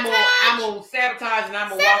 I'm gonna sabotage and I'm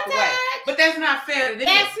gonna walk away. But that's not fair to them.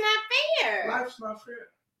 That's not fair. Life's not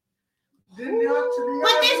fair. But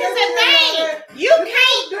this is the thing. You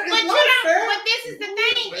can't. But this is the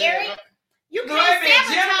thing, Eric. You can't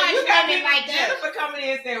sabotage women like that. Jennifer coming in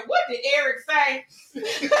and saying, "What did Eric say?"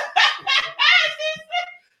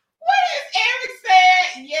 What is Eric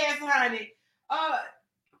said? Yes, honey.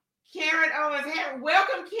 Karen Owens,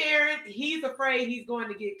 welcome, Karen. He's afraid he's going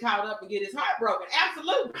to get caught up and get his heart broken.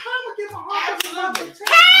 Absolutely. How am I get my heart broken?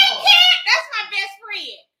 Hey, Karen, that's my best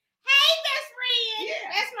friend. Hey, best friend. Yeah.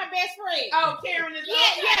 That's my best friend. Oh, Karen is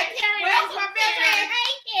Karen. That's my best friend.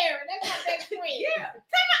 Hey, Karen, that's my best friend. Yeah.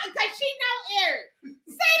 Come on, because she know Eric.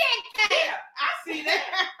 Say that, Karen. Yeah, I see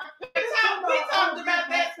that. We talked about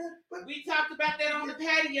that. We talked about that on the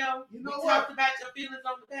patio. You know we talked about your feelings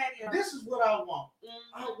on the patio. This is what I want.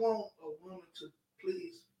 I want a woman to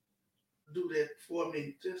please do that for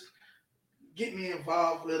me. Just get me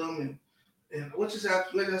involved with them and what is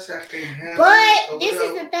that? Let us have to handle. But this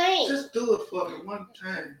is the thing. Just do it for me one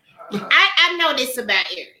time. I know this about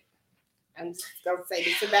Eric. I'm just gonna say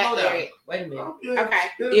this about Eric. Wait a minute. Okay.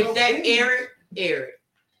 If that Eric,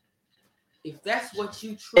 if that's what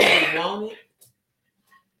you truly wanted,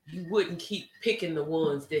 you wouldn't keep picking the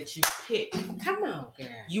ones that you pick. Come on, girl.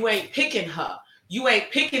 You ain't picking her. You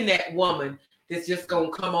ain't picking that woman that's just gonna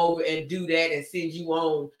come over and do that and send you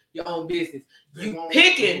on your own business.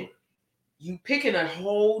 You picking a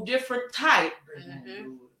whole different type.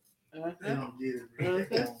 They don't get it. They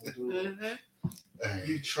won't do it.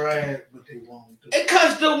 You tried, but they won't do it.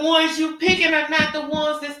 Because the ones you picking are not the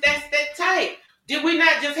ones that's that type. Did we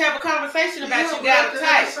not just have a conversation about you got a type?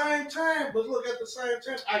 At the same time, but look, at the same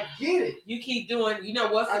time, I get it. You keep doing,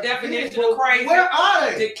 what's the definition of crazy? Where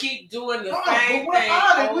are they? To keep doing the same where thing.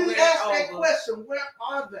 Are they? Over we asked that question. Where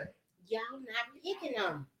are they? Y'all not picking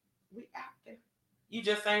them. We out there. You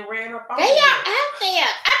just ain't ran up on them. They are out there.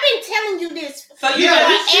 I've been telling you this so you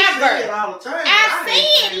forever. All the time. I see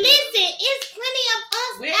it. Listen, it's plenty of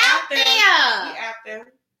us out there. We out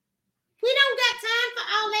there. We don't got time for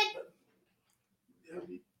all that.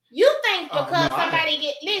 You think because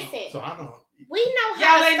somebody listen. So I don't. We know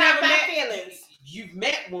how to stop our feelings. You've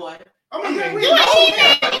met one. I mean, you ain't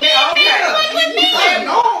met me.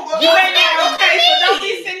 You ain't met. Okay, so don't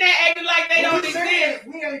be sitting there acting like they don't exist.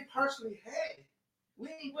 We ain't personally had it.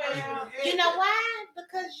 You know why?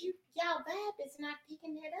 Because y'all vibe is not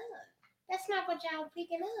picking that up. That's not what y'all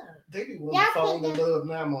picking up. They be wanting to fall in love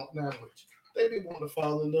now with you. They be wanting to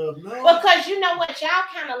fall in love now. Because you know what? Y'all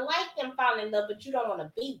kind of like them fall in love, but you don't want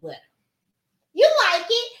to be with them. You like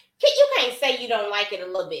it. You can't say you don't like it a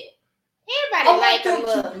little bit. Everybody like them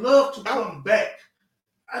love. Love to come back.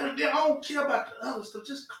 I don't care about the other stuff.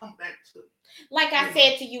 Just come back to it. Like I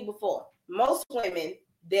said to you before, most women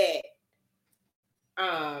that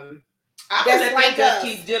that's like us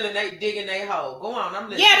keep digging their hole. Go on, I'm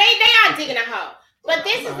listening. Yeah, they are digging a hole. But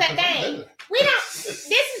this is the thing. We don't.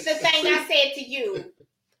 This is the thing I said to you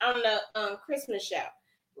on the Christmas show.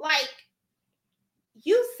 Like,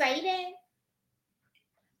 you say that,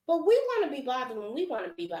 but we want to be bothered when we want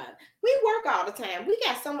to be bothered. We work all the time. We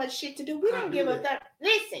got so much shit to do. We don't give a fuck.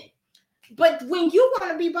 Listen, but when you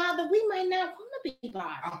want to be bothered, we might not want to be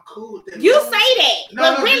bothered. I'm cool with that. You say that,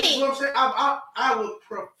 but really, this is what I'm saying. I would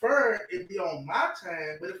prefer it be on my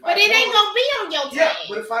time, but it ain't gonna be on your time. Yeah,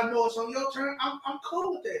 but if I know it's on your turn, I'm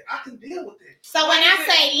cool with that. I can deal with it. So when I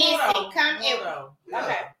say, listen, come in.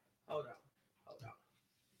 Okay. Hold on.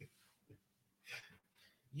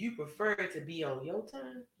 you prefer it to be on your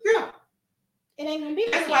time? Yeah. It ain't gonna be.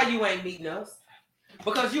 That's why you ain't meeting us.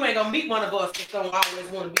 Because you ain't gonna meet one of us that's gonna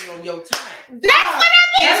always want to be on your time. That's what I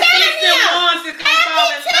be telling you. The ones that's gonna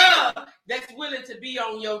fall in love that's willing to be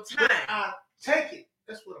on your time. But I take it.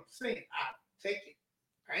 That's what I'm saying. I take it.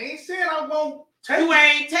 I ain't saying I won't take it. You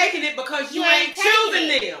ain't taking it because you ain't choosing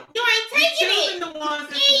them. You ain't taking You're choosing the ones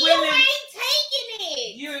that's you willing. ain't taking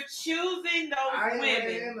it. You're choosing those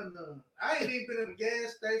women. I ain't even been in a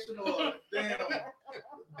gas station or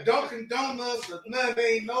damn Dunkin' Donuts or nothing.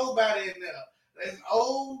 There ain't nobody in there. There's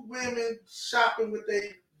old women shopping with their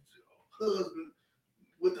husband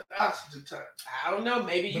with the oxygen tank. I don't know.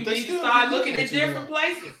 Maybe you need to start looking at different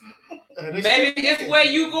places. Maybe it's where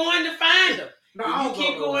you going to find them. No, you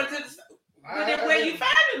keep going to the. But then where you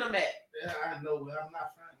finding them at? Yeah, I know where I'm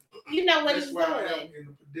not finding them. You know what That's he's why I doing. am in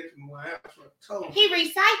the predicament where I am. That's what I told him. He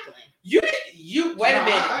recycling. You wait a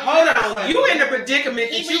minute. Hold on. You in the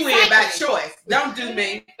predicament that you in by choice. Don't do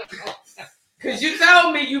me. Because you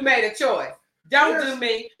told me you made a choice. Don't do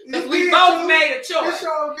me. Because we both made a choice.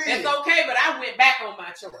 It's okay, but I went back on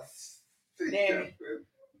my choice. Damn it.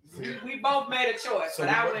 We both made a choice, but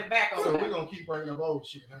I went back on So that. we're going to keep bringing up old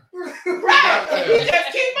shit, huh? Right. We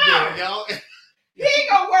just keep on. Yeah, y'all. He ain't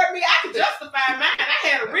going to work me. I can justify mine. I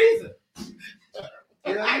had a reason.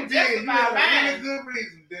 Yeah, I you did. You justify had a mine. really good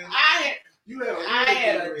reason, then. I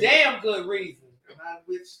had a reason. damn good reason. And I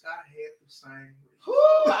wish I had the same reason.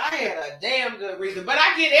 Whew, I had a damn good reason. But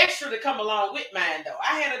I get extra to come along with mine, though.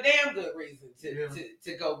 I had a damn good reason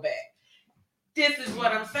to go back. This is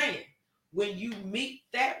what I'm saying. When you meet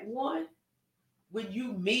that one, when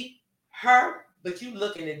you meet her, but you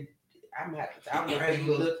looking in, I don't know where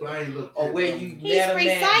you look or where you He's met a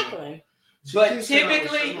man. recycling. But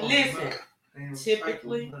typically, listen,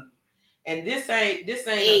 typically, and this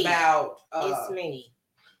ain't about it's me.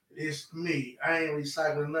 It's me. I ain't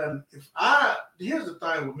recycling nothing. Here's the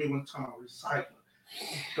thing with me when I'm talking about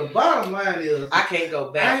recycling. The bottom line is I can't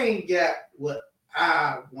go back. I ain't got what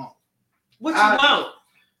I want. What you want?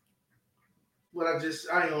 But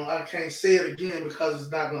I can't say it again because it's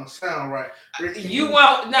not gonna sound right. You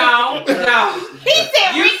want no. He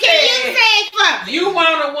said, You Ricky, you said fuck. You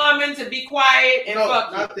want a woman to be quiet and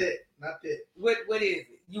fuck not you. Not that. What is it?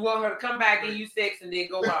 You want her to come back, give you sex, and then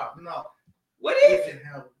go off? No. What We is it? can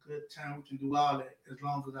have a good time. We can do all that as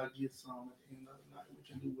long as I get some at the end of the night. We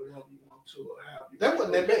can do whatever you want to or have you. That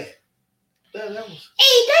wasn't that bad. That was.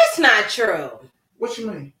 Hey, that's not true. What you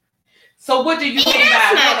mean? So what do you mean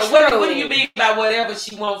by what do you mean by whatever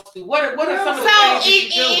she wants to? What are some of the things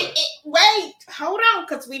she's doing? Wait, hold on,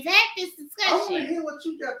 because we've had this I discussion. want to hear what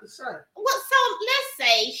you got to say. Well, so let's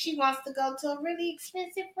say she wants to go to a really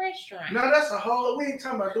expensive restaurant. No, that's a whole. We ain't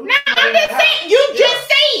talking about. No, I'm just saying. You just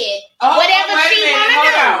said whatever she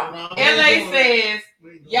want to do. LA says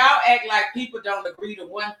y'all act like people don't agree to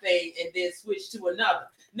one thing and then switch to another.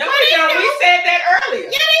 No, we don't. We said that earlier.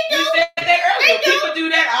 Yeah, they do. We said that earlier. People do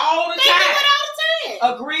that all the They do time. it all the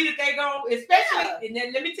time. Agree that they go, especially, and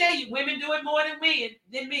then let me tell you, women do it more than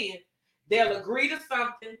men. They'll agree to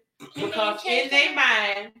something because in their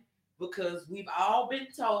mind, because we've all been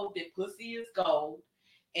told that pussy is gold,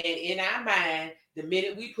 and in our mind, the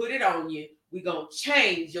minute we put it on you, we're gonna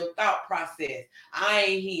change your thought process. I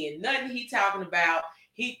ain't hearing nothing he talking about.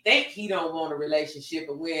 He think he don't want a relationship,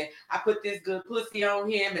 but when I put this good pussy on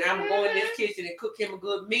him and I'm gonna go in this kitchen and cook him a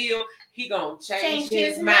good meal, he gonna change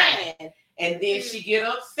his mind. And then she get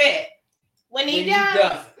upset when he does.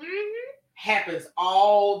 Mm-hmm. Happens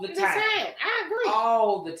all the time. I agree.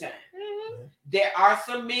 All the time. Mm-hmm. There are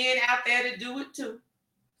some men out there to do it too.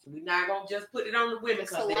 So we're not gonna just put it on the women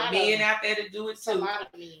because there are men out there to do it too. A lot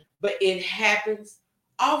of men. But it happens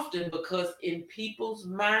often because in people's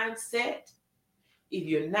mindset, if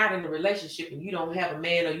you're not in a relationship and you don't have a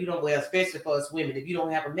man, or you don't, well, especially for us women, if you don't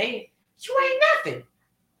have a man, you ain't nothing.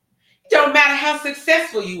 It don't matter how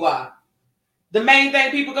successful you are. The main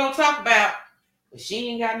thing people gonna talk about, but she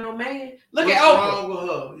ain't got no man. Look at Oprah. What's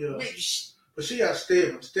wrong with her? Yeah. But she got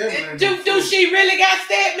Stedman. Do she really got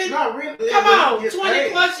Stedman? Not really. Come on,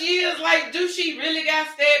 20 plus years. Like, do she really got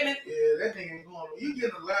Stedman? Yeah, that thing ain't going on. You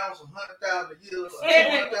get an allowance of $100,000 a year,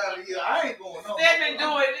 $100,000 a year. I ain't going on. Stedman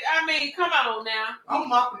do it. I mean, come on now. I'm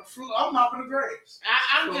mopping the fruit. I'm mopping the grapes.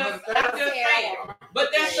 I'm just saying. But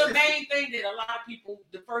that's the main thing that a lot of people,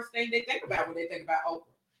 the first thing they think about when they think about Oprah.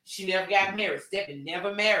 She never got married. Stedman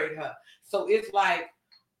never married her. So it's like,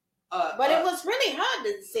 but it was really hard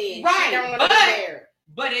to say. Right, she don't want to be married.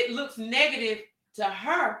 But it looks negative to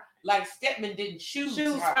her, like Stedman didn't choose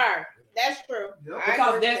her. That's true. Yep.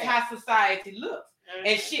 Because that's how society looks. Mm-hmm.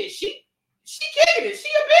 And shit, she kicking it. She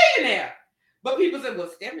a billionaire. But people say, well,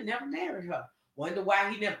 Stedman never married her. Wonder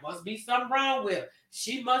why he never, must be something wrong with her.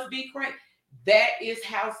 She must be crazy. That is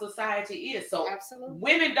how society is. So absolutely.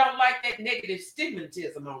 Women don't like that negative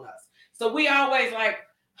stigmatism on us. So we always like,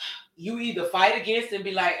 you either fight against and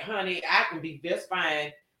be like, honey, I can be just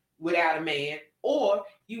fine without a man, or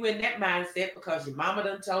you in that mindset because your mama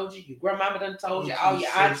done told you, your grandmama done told you, all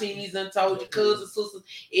your aunties done told you, cousins, sisters,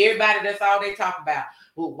 everybody, that's all they talk about.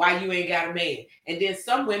 Well, why you ain't got a man? And then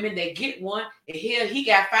some women, they get one, and here he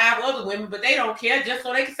got 5 other women, but they don't care just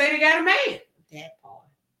so they can say they got a man. That part.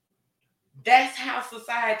 That's how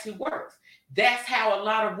society works. That's how a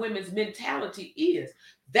lot of women's mentality is.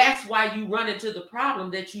 That's why you run into the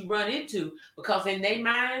problem that you run into, because in their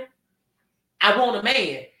mind, I want a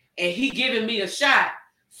man. And he giving me a shot,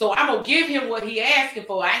 so I'm gonna give him what he asking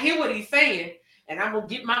for. I hear what he's saying, and I'm gonna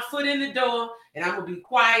get my foot in the door, and I'm gonna be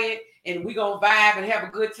quiet, and we gonna vibe and have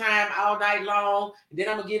a good time all night long. And then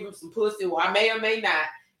I'm gonna give him some pussy, or I may or may not.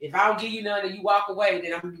 If I don't give you none and you walk away,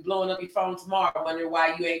 then I'm gonna be blowing up your phone tomorrow, wondering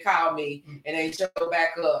why you ain't called me and ain't show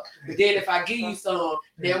back up. But then if I give you some,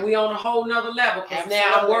 then we on a whole nother level, because now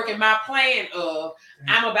I'm working my plan of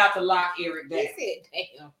I'm about to lock Eric down.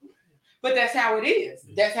 Damn. But that's how it is.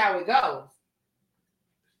 That's how it goes.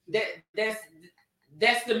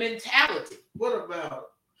 That's the mentality. What about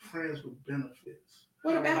friends with benefits?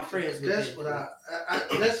 What about friends with benefits? I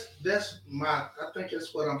think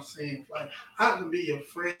that's what I'm saying. Like, I can be your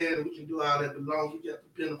friend, we can do all that, but as long as you get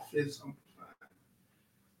the benefits, I'm fine.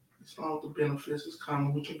 As long as the benefits is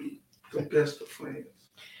coming, we can be the best of friends.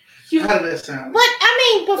 How does that sound? But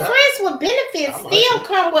friends with benefits still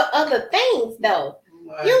come with other things, though.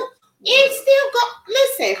 You still go,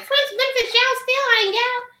 listen, friends benefits, y'all still hang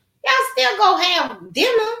out. Y'all still go have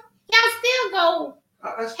dinner. Y'all still go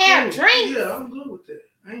have drinks. Yeah, I'm good with that.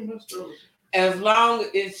 I ain't messed up with that. As long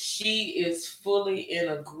as she is fully in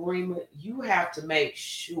agreement, you have to make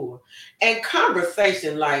sure. And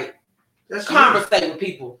conversation, conversate with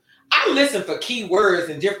people. I listen for key words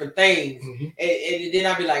and different things. Mm-hmm. And then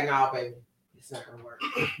I'll be like, nah, baby, it's not gonna work.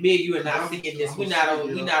 Me and you are not seeing this. We're not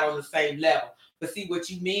on the same level. But see, what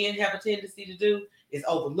you men have a tendency to do is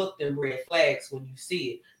overlook them red flags when you see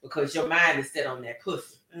it, because your mind is set on that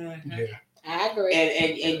pussy. Mm-hmm. Yeah. I agree.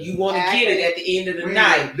 And you want to get it at the end of the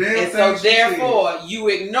night. And so therefore you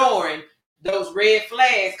ignoring those red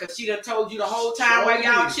flags because she done told you the whole time while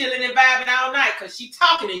y'all chilling and vibing all night, because she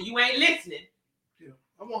talking and you ain't listening. Yeah.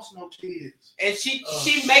 I want some more kids. And she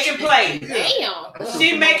making plays. Damn.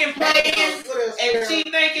 She making plays and she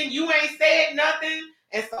thinking you ain't said nothing.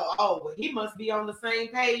 And so, well, he must be on the same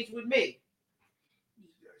page with me.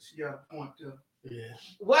 She got a point there. Yeah.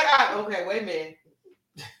 Okay, wait a minute.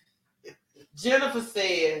 Jennifer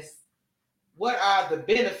says, what are the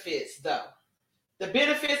benefits, though? The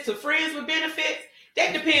benefits to friends with benefits?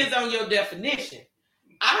 That depends on your definition.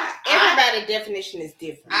 Everybody's definition is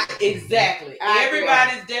different. Exactly.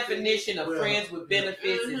 Everybody's definition of friends with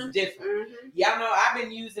benefits is different. Mm-hmm. Y'all know I've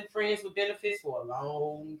been using friends with benefits for a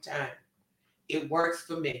long time. It works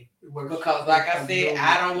for me because, like I said,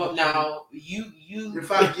 I don't want you. If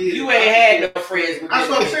I get you ain't had no friends with. That's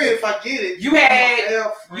what I'm saying. If I get it, you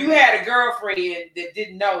had a girlfriend that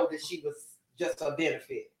didn't know that she was just a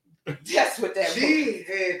benefit. That's what that. She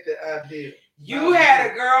had the idea. You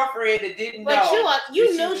had a girlfriend that didn't know. But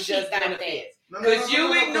you knew she got benefits. Because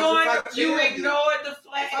you ignored the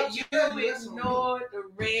flag. You ignored the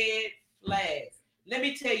red flags. Let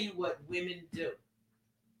me tell you what women do.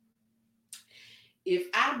 If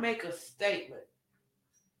I make a statement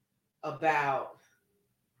about,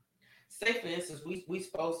 say for instance, we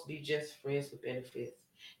supposed to be just friends with benefits,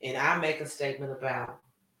 and I make a statement about,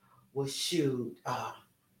 well, shoot,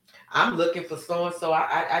 I'm looking for so-and-so.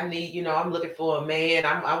 I need, I'm looking for a man.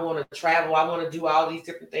 I want to travel. I want to do all these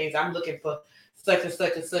different things. I'm looking for such and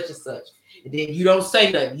such and such and such. And then you don't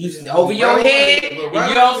say nothing. You over your head, and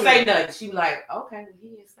you don't say nothing. She like, okay, well, he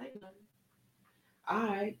didn't say nothing.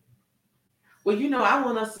 All right. Well, I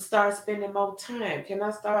want us to start spending more time. Can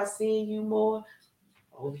I start seeing you more?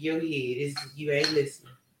 Over your head. You ain't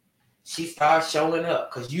listening. She starts showing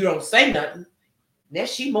up because you don't say nothing. Now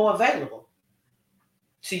she more available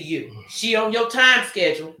to you. She on your time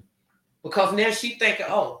schedule because now she thinking,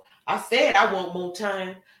 I said I want more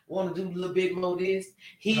time. Want to do a little bit more of this.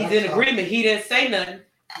 He's in agreement. He didn't say nothing.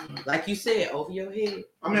 Like you said, over your head.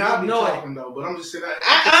 I mean, I'll be talking though, but I'm just saying.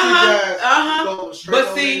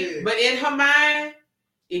 But in her mind,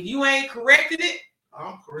 if you ain't corrected it,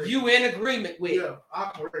 I'm correct. You in agreement with it. Yeah,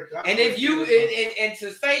 I'm correct. And if you and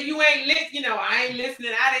to say you ain't listening, I ain't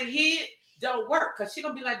listening, I didn't hear it, don't work. Because she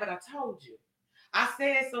gonna be like, but I told you. I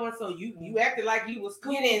said so and so. You acted like you was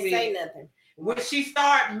cool. You didn't say nothing. When she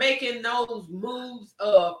start making those moves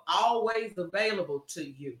of always available to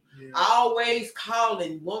you, always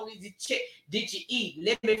calling, want me to check, did you eat?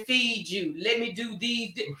 Let me feed you. Let me do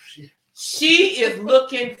these. She is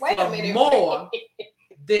looking for more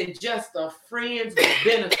than just a friends with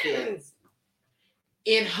benefits.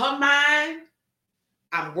 In her mind,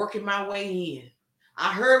 I'm working my way in.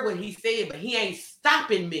 I heard what he said, but he ain't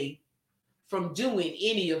stopping me from doing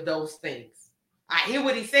any of those things. I hear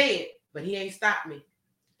what he said, but he ain't stopped me.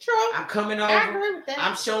 True. I'm coming over. I agree with that.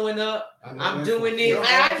 I'm showing up. I'm doing this.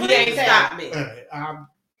 He ain't stopped me.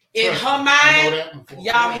 In her mind,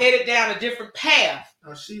 y'all headed down a different path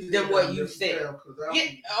than what you said.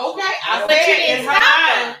 Okay, I said in her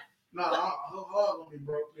mind. No, her heart gonna be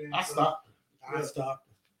broken. I stopped.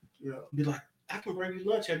 Yeah. Be like, I can bring you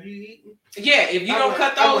lunch. Have you eaten? Yeah, if you don't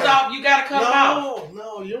cut those off, you gotta cut them off.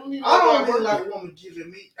 No, you don't need. I don't really like a woman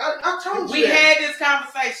giving me. I told you. We had this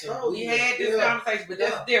conversation. Conversation, but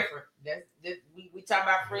that's different. We talk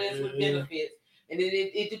about friends with benefits, and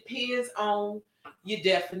it depends on your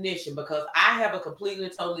definition, because I have a completely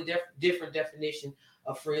and totally different definition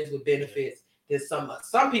of friends with benefits than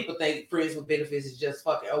some people think friends with benefits is just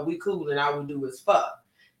fucking. Oh, we cool and all we do is fuck.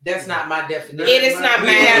 That's not my definition. It is not. We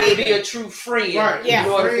have to be a true friend in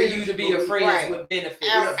order for you to be a friend with benefits.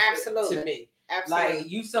 Absolutely. To me. Absolutely. Like,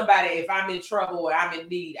 you somebody, if I'm in trouble or I'm in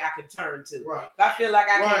need, I can turn to. Right. If I feel like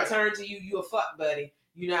I can't turn to you, you a fuck buddy.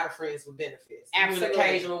 You're not a friends with benefits. Absolutely. You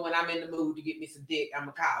occasional when I'm in the mood to get me some dick, I'm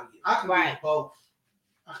gonna call you. I can be both.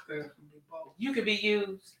 I think I can be both. You could be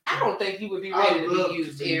used. I don't think you would be ready to be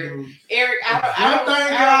used, Eric. Eric,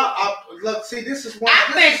 look. See, this is one.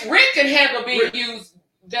 I think Rick can handle being used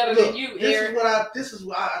better than you, Eric. This is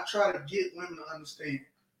what I try to get women to understand.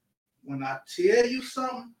 When I tell you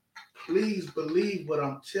something, please believe what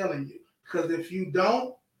I'm telling you. Because if you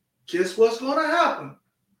don't, guess what's going to happen?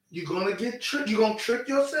 You're going to get tricked. You're going to trick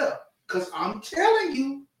yourself. Because I'm telling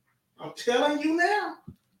you now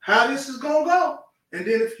how this is going to go. And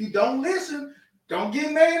then if you don't listen, don't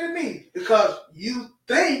get mad at me. Because you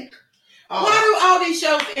think. Why do all these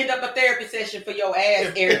shows end up a therapy session for your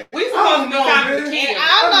ass, Eric? We supposed to be talking to Kim.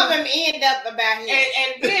 All of them end up about him.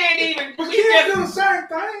 And we ain't even. But we just do the same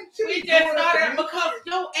thing. We just started because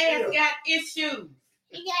your ass got issues.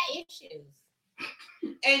 He got issues.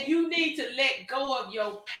 And you need to let go of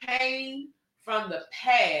your pain from the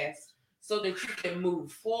past so that you can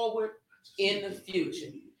move forward in the future.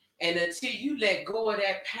 And until you let go of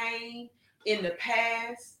that pain in the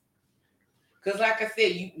past, because like I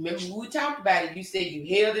said, you remember we talked about it. You said you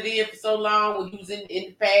held it in for so long when you was in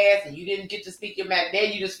the past and you didn't get to speak your mind. Now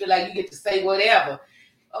you just feel like you get to say whatever.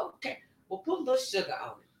 Okay, well, put a little sugar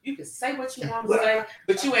on it. You can say what you want to say,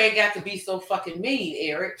 but you ain't got to be so fucking mean,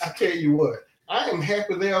 Eric. I tell you what, I am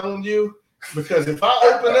happy there on you, because if I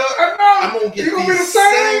open up, I'm gonna get the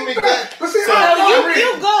same exact. But see, you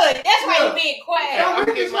good. That's why you being quiet.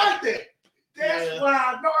 Rick is like that. That's why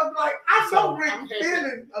I know. I'm like, I know Rick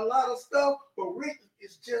feeling a lot of stuff, but Rick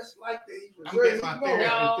is just like that. He was ready to go.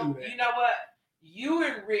 No, you know what? You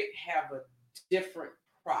and Rick have a different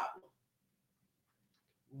problem.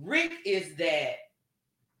 Rick is that.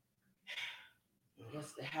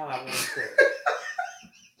 How I want to say it.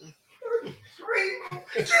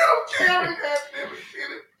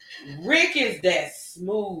 Rick is that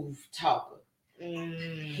smooth talker.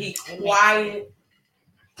 He quiet.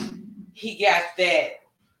 He got that.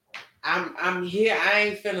 I'm here. I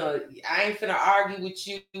ain't finna argue with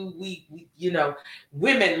you. We you know,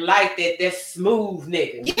 women like that smooth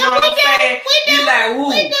nigga. You know what I'm saying? You like,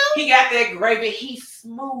 ooh, he got that gravy. He's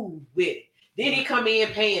smooth with it. Then he come in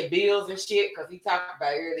paying bills and shit, because he talked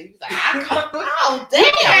about earlier. He was like, I come damn,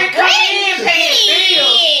 you can't come in paying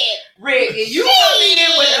bills, Rick. And you come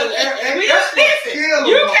in with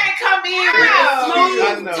you can't come in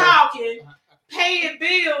with smooth talking, paying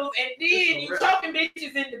bills, and then you talking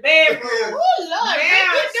bitches in the bedroom. Oh Lord,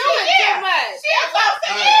 now, you doing too much.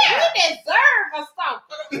 You deserve a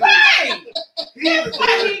stalker. Right. That's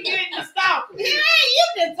why he getting the stalker. Yeah, you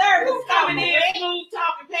deserve a stalker. Coming in smooth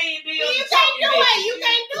talking, paying bills. You can't do it. You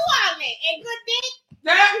can't do all that. And good dick.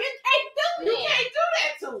 No, you can't do you that. can't do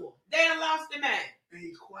that to him. They done lost their mind. And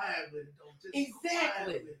he's quiet with it, though. Just Exactly.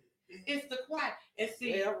 Quiet with it. It's the quiet. And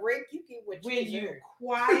see, Rick, you get what when you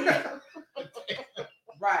quiet,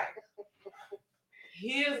 right.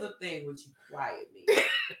 Here's the thing with you quiet me.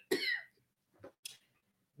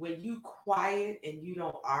 When you quiet and you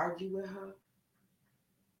don't argue with her,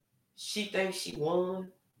 she thinks she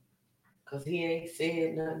won because he ain't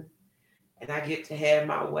said nothing, and I get to have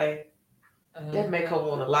my way. That make her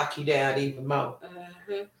want to lock you down even more.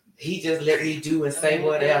 He just let me do and say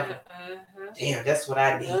whatever. damn, that's what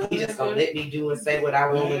I need. He just gonna let me do and say what I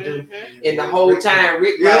want to do. And the whole time,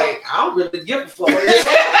 Rick, like, I don't really give a fuck.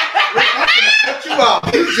 Cut you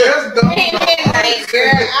off. You just don't. Like,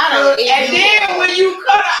 girl, I don't. And then when you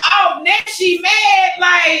cut her off, next she mad,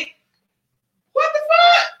 like, what the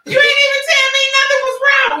fuck? You ain't even tell me nothing was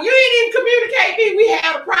wrong. You ain't even communicate me. We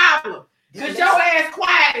had a problem. Cause your ass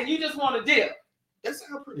quiet and you just want to dip. That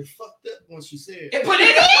sounded pretty fucked up when she said. But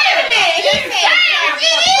it is. It is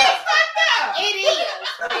fucked up. It is.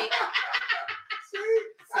 See,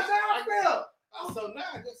 that's how I felt. So now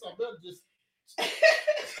I guess I better just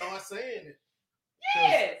start saying it.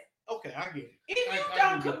 Yes. Okay, I get it. If you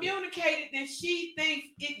don't communicate it, then she thinks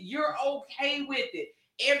you're okay with it.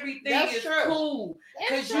 Everything is cool.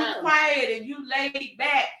 Because you're quiet and you laid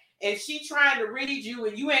back. And she trying to read you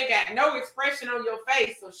and you ain't got no expression on your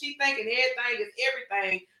face. So she thinking everything is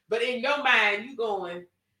everything. But in your mind, you going,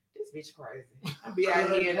 this bitch crazy. I'll be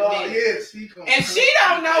out here in a minute. Yes, and she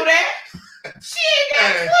don't know that. She ain't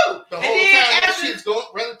got a clue. The and whole then time after, shit's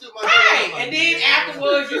running through my right. head. And then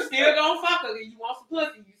afterwards, you still gonna fuck her. You want some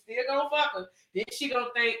pussy, you still gonna fuck her. Then she gonna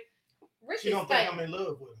think, she don't think I'm in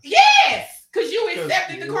love with her. Yes, because you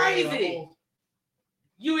accepted the crazy.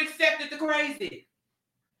 You accepted the crazy.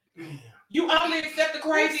 You only accept the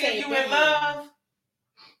crazy if you in love.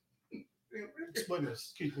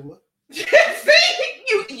 Excuse me, what? See,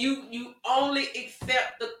 you only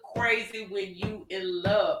accept the crazy when you in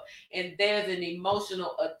love, and there's an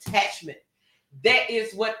emotional attachment. That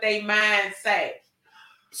is what they mind say.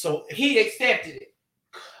 So he accepted it.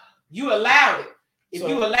 You allowed it. If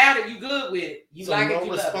you allowed it, you good with it. You like it.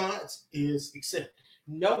 You love it. No response is accepted.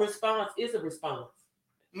 No response is a response.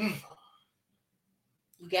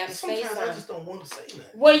 You gotta say something. I just don't want to say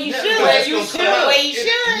that. Well, you should. Well, you should.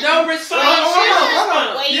 No response.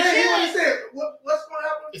 Yeah, he would have said, what's going to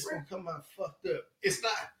happen? It's going to come out fucked up. It's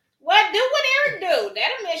not. Well, do whatever do.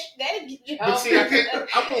 That'll get you But see, I'm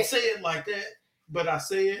going to say it like that, but I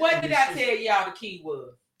say it. What did I tell y'all the key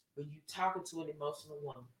was? When you talking to an emotional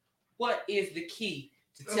woman, what is the key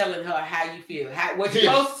to telling her how you feel? What you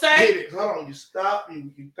supposed to say? Hold on, you stop,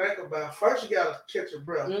 you think about, first you got to catch your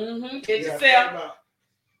breath. Get yourself.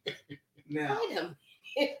 Now,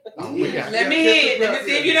 let me hear it. Let me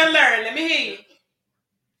see if you done learn. Let me hear it.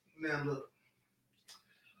 Now look,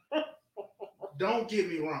 don't get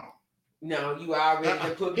me wrong. No, you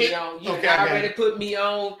already put me on. You already put me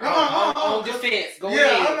on defense. Go ahead.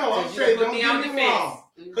 Yeah, I know. I'm saying don't get me wrong.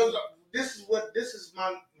 Because this is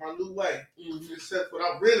my new way. Except what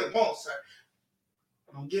I really want to say.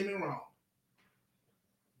 Don't get me wrong.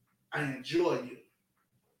 I enjoy you.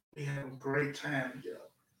 We have a great time together.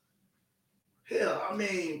 Hell, I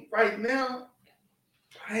mean, right now,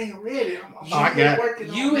 I ain't ready. I'm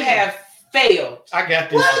working. You have failed. I got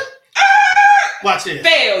this. What? Watch it.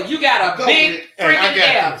 Failed. You got a big freaking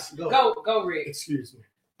F. Go, Rick. Excuse me.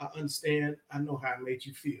 I understand. I know how it made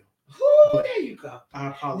you feel. Ooh, there you go. I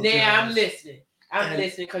apologize. Now I'm listening. I'm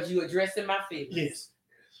listening because you're addressing my feelings. Yes.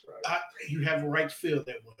 You have a right to feel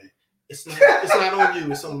that way. It's not on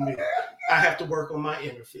you. It's on me. I have to work on my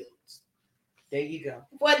inner feelings. There you go.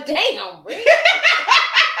 Well, damn, Rick.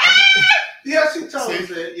 Yeah, she told us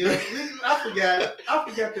that. Yeah, I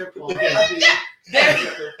forgot that part.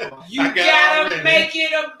 You gotta make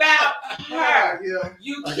it about her. Yeah.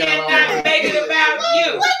 You cannot make it about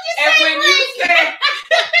you. And when you say,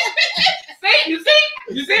 you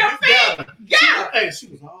see what I'm saying? Hey, she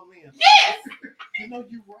was all in. Yes. You know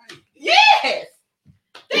you're right. Yes.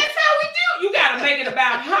 That's how we do. You gotta make it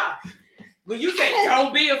about her. When you say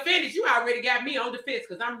don't be offended, you already got me on defense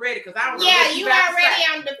because I'm ready. Because I don't know what you already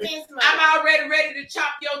on defense mode. I'm already ready to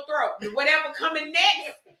chop your throat. And whatever coming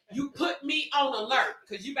next, you put me on alert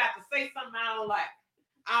because you about to say something I don't like.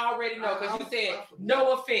 I already know because you said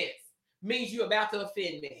no offense means you about to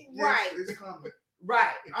offend me. Right. It's coming.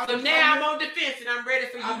 Right. So now I'm on defense and I'm ready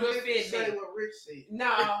for you to offend me. Say what Rick said.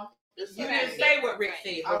 No. You didn't say what Rick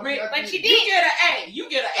said, but you did. You get an A. You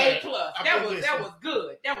get an A+. That was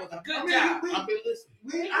good. That was a good job. I've been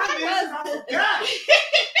listening. I forgot.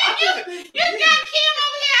 You got Kim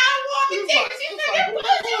over here out walking tickets. She said that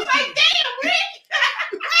pussy. You like, damn, Rick.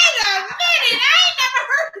 Wait a minute. I ain't never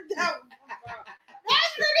heard of that.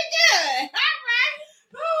 That's pretty good. All right.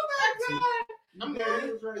 Oh my God. I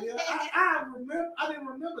remember. I didn't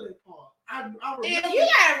remember that part. I remember. You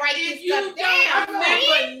gotta write this If you stuff down. don't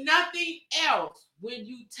remember nothing else, when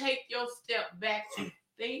you take your step back to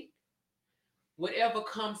think, whatever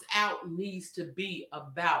comes out needs to be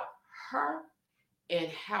about her and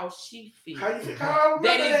how she feels.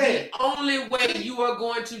 That is the only way you are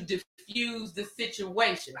going to diffuse the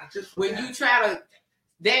situation. When you try to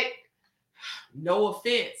No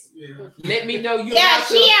offense. Yeah. Let me know you. Yeah,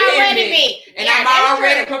 she already me, and I'm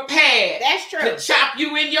already prepared. That's true. To chop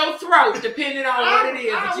you in your throat, depending on what it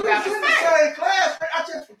is that you got to say. In the same class, I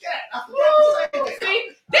just forgot. I forgot to say that.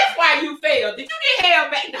 See, that's why you failed. Did you get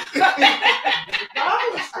held back?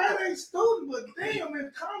 I was a straight A student, but damn,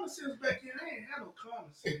 man, common sense back then, I ain't had no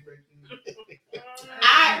common sense back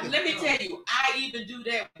then. Let me tell you, I even do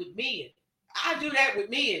that with men. I do that with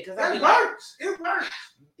men because it works. It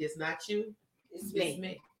works. It's not you. It's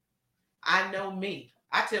me. I know me.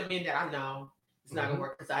 I tell men that I know it's not gonna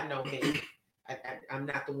work because I know me. I'm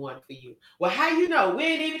not the one for you. Well, how you know? We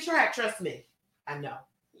ain't even tried. Trust me. I know.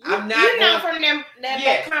 I'm not. You know from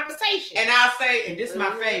that conversation. And I'll say, and this is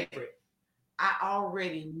my favorite. I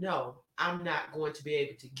already know I'm not going to be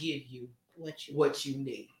able to give you what you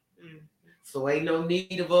need. Mm-hmm. So ain't no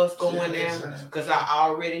need of us going there because I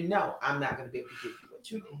already know I'm not going to be able to give you what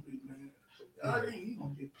you need. You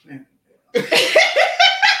gonna get plenty.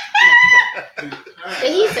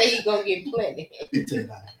 He said he's gonna get plenty.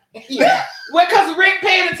 Yeah. Well, because Rick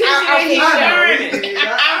paying attention and he's learning.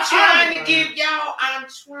 I'm trying to give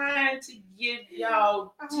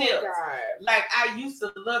y'all tips. Like I used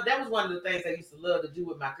to love. That was one of the things I used to love to do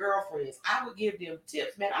with my girlfriends. I would give them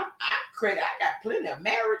tips, man. I got plenty of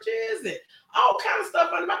marriages and all kind of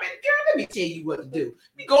stuff under my man. Girl, let me tell you what to do.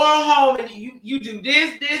 You go on home and you do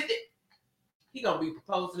this. He gonna be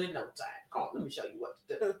proposing in no time. Come on, let me show you what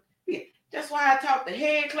to do. Yeah, that's why I taught the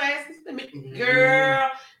head classes. Girl,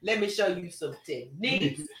 let me show you some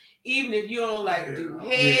techniques. Even if you don't like to do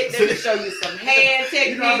head, let me show you some hand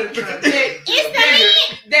techniques.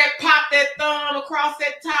 That pop that thumb across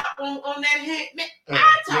that top on that hand. Man,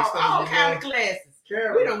 I taught all kind of classes.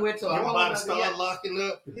 We done went to a whole other start locking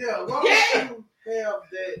up. Yeah, why don't you have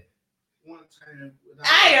that one time?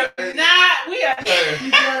 I am not. We are.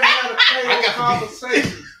 You gotta have a chaos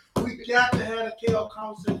conversation. We got to have a chaos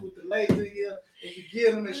conversation with the ladies here, and you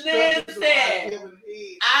give them instructions.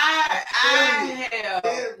 I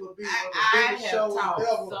have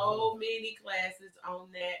taught so many classes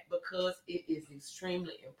on that because it is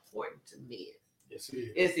extremely important to men. Yes, it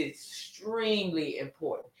is. It's extremely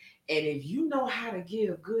important, and if you know how to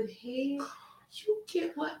give good head, you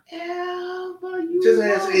get whatever you just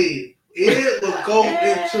want. Ask Ed. It will go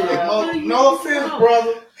into the most. No offense,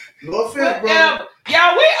 brother. No offense, brother.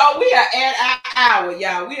 Y'all, we are at our hour,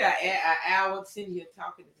 y'all. We are at our hour sitting here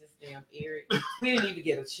talking to this damn Eric. We didn't even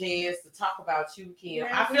get a chance to talk about you, Kim.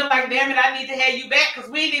 I feel like, damn it, I need to have you back because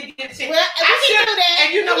we didn't get a chance. Well, we can do that.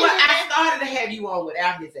 And you know what? I started to have you on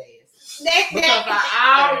without his ass. Because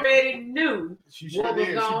I already knew what was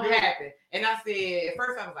going to happen. And I said, at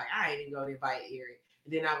first I was like, I ain't even going to invite Eric.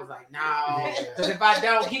 And then I was like, no, because if I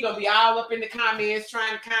don't, he gonna be all up in the comments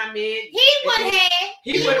trying to comment. He would have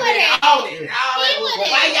been on it.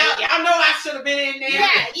 Y'all know I should have been in there.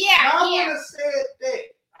 Yeah. I would have said that.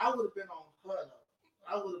 I would have been on her.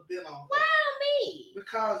 I would have been on her. Why on me?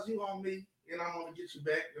 Because you on me, and I'm gonna get you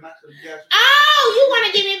back, and I could have got you. Oh, you want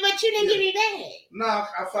to give me, but you didn't give me back. No,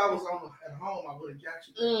 if I was at home, I would have got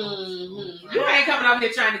you. Mm-hmm. You ain't coming up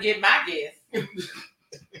here trying to get my guess.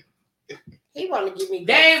 He want to give me.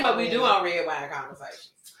 That ain't what we do on Red Wine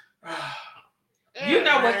Conversations. You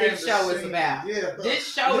know what this show is about. Yeah, this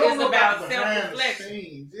show is about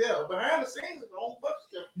self-reflection. Yeah, behind the scenes is on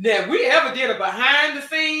bucket. Now, we ever did a behind the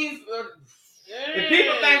scenes? If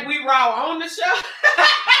people think we raw on the show,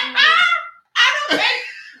 I don't think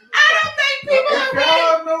people are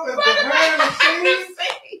y'all know it's behind the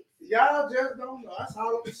scenes. Y'all just don't know. That's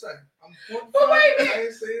all I'm saying. But wait a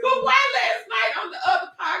minute. But why last night on the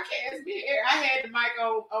other podcast, I had the mic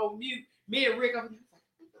on mute. Me and Rick,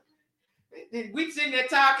 we sitting there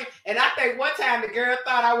talking, and I think one time the girl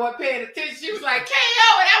thought I wasn't paying attention. She was like,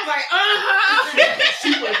 KO, and I was like,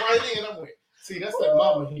 She went right in. I went, see, that's that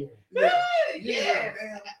mama here. Yeah.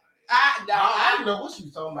 I didn't know what she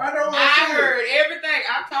was talking about. I heard everything.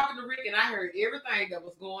 I'm talking to Rick, and I heard everything that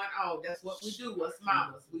was going on. That's what we do as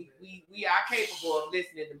mamas. We are capable of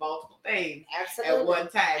listening to multiple things at one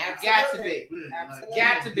time. You got to be.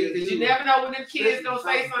 Got to be. Because you never know when them kids gonna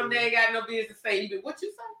say something they ain't got no business to say. What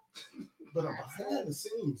you say? But behind the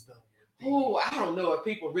scenes, though. Oh, I don't know if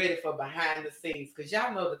people ready for behind the scenes, because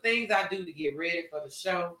y'all know the things I do to get ready for the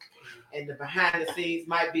show, and the behind the scenes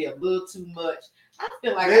might be a little too much. I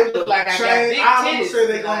feel like I look like I got big titties. I don't say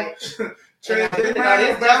they're going to change their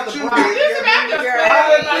mind about you. It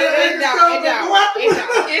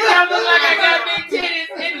don't look like I got big titties.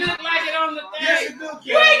 It look like it on the thing. Yes, it do.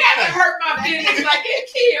 You ain't got to hurt my feelings like that,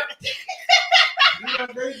 Kim.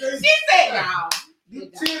 She said no. You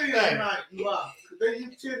titty tonight, you are. That's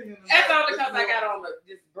only because I got on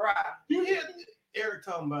this bra. You hear Eric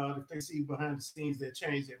heard talking about if they see you behind the scenes, they'll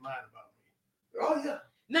change their mind about me. Oh yeah.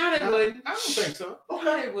 No, they wouldn't. I don't think so. Okay,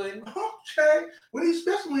 no, they wouldn't. Okay.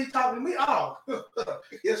 Especially when he's talking to me. Oh,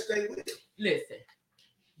 yes, they would. Listen,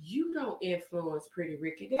 you don't influence Pretty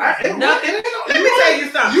Ricky. Let me tell you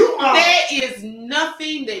something. There is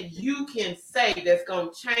nothing that you can say that's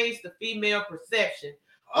gonna change the female perception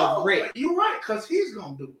of Rick. You're right, because he's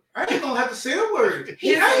gonna do it. I ain't gonna have to say a word.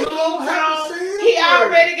 He already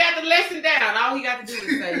got the lesson down. All he got to do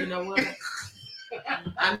is say, you know what?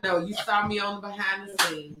 I know you saw me on the behind the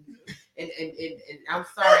scenes. And I'm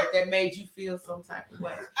sorry if that made you feel some type of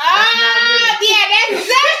way. That's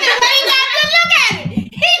exactly the way you got to look at it.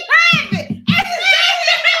 He's laughing. That's exactly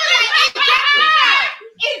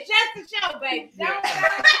it's just a show, baby. Don't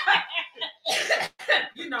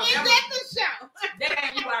you know, it's just a show. That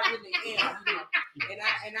ain't who I really am. You know.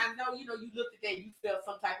 And I know, you know, you looked at that, you felt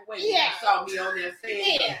some type of way. Yeah. You saw me on there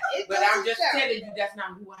saying that. But I'm just telling you that's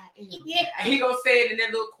not who I am. Yeah. And he gonna say it in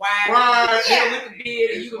that little quiet with the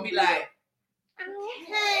beard, and you gonna be like,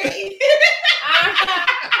 okay.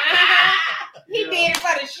 He did it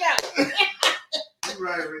for the show.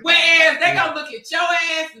 Right. Whereas they gonna look at your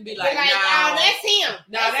ass and be like, oh, that's him.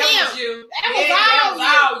 No, that was you. That was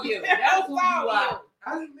all you. That was who you are.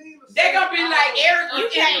 They gonna be like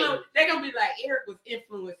Eric was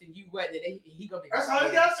influencing you, whether he gonna be. That's all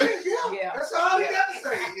he got to say. Yeah. That's all he got to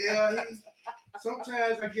say. Yeah.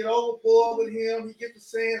 Sometimes I get overboard with him. He gets to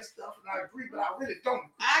saying stuff, and I agree, but I really don't.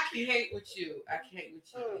 I can't with you. Eric. I can't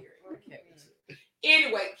with you.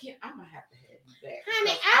 Anyway, I'm gonna have to have you back.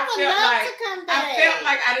 Honey, I would love to come back. I felt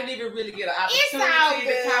like I didn't even really get an opportunity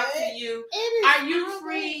to talk to you. Are you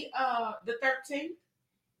free the 13th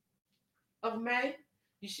of May?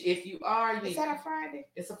 If you are, is that a Friday?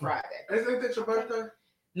 It's a Friday. Isn't that your birthday?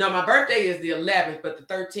 No, my birthday is the 11th, but the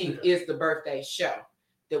 13th is the birthday show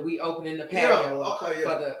that we open in the patio for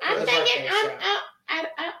the birthday show. I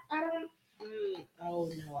don't.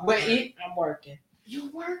 Oh no! But I'm working.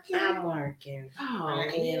 You working? I'm working. Oh,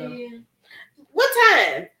 I am. man. What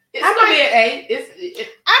time? It's gonna be at 8.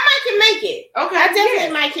 I might can make it. Okay. I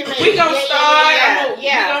definitely might can make it. We gonna start.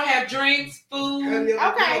 Yeah. We gonna have drinks, food.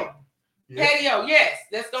 Okay. Patio, yes.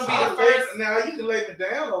 That's gonna be the first. Now you can lay me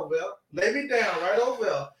down over there. Lay me down right over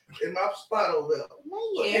there in my spot over there.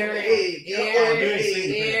 Eric.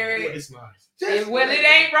 It's nice. Well, it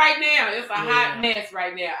ain't right now. It's a hot mess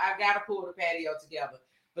right now. I gotta pull the patio together.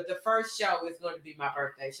 But the first show is going to be my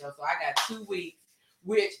birthday show. So I got 2 weeks,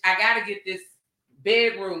 which I got to get this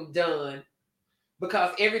bedroom done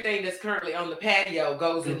because everything that's currently on the patio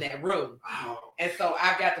goes in that room. Oh. And so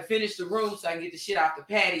I've got to finish the room so I can get the shit off the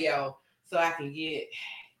patio so I can get.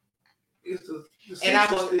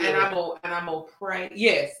 I'm gonna pray.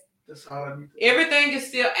 Yes. That's all I need. Everything is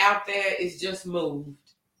still out there. It's just moved.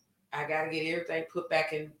 I got to get everything put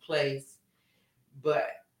back in place. But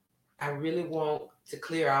I really want to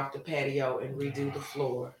clear off the patio and redo the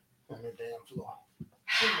floor. On the damn floor.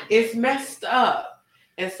 It's messed up.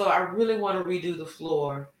 And so I really want to redo the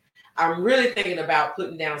floor. I'm really thinking about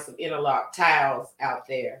putting down some interlock tiles out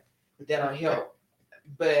there that'll help.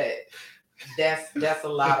 But that's a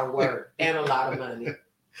lot of work and a lot of money.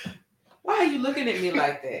 Why are you looking at me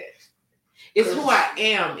like that? It's who I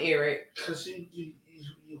am, Eric. Because you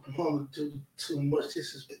want to do too much.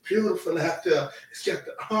 This is beautiful out there. It's got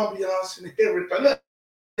the ambiance and everything. Look,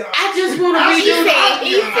 I just want to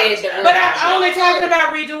redo it. But I'm only talking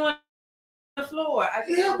about redoing the floor. But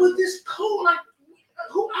this cool. Like, I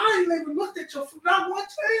ain't even looked at your not one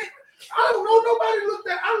time. I don't know. Nobody looked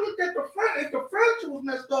at. I looked at the front. If the furniture was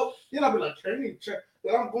messed up, then I'd be like, I need to check.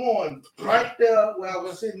 But I'm going right there where I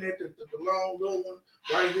was sitting at the long little one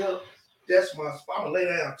right here. That's my spot. I'm gonna lay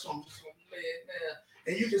down.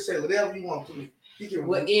 And you can say whatever you want to me.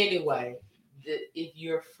 Well, anyway, if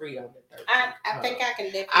you're free on the 13th. I think I can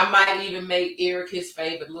definitely. I might even make Eric his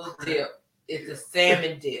favorite little dip. It's a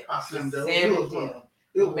salmon dip. Salmon dip.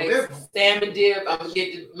 I'm gonna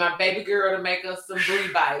get my baby girl to make us some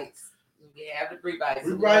brie bites. We have the brie bites.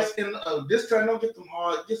 Brie bites, and this time don't get them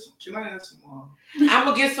hard. Get some. Can I have some? I'm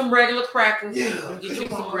gonna get some regular crackers. Yeah, I'm gonna get you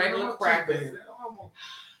some regular crackers.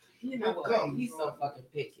 You know what? He's so fucking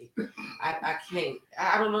picky. I can't.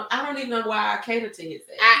 I don't know. I don't even know why I cater to his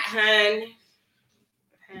ass. I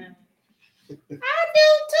do too.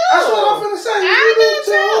 That's what I'm gonna say. I do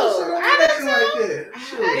too.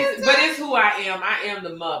 But it's who I am. I am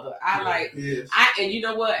the mother. And you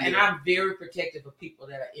know what? And I'm very protective of people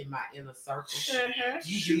that are in my inner circle.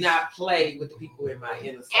 You do not play with the people in my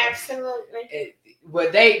inner circle. Absolutely.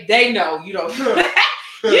 Well, they know you don't.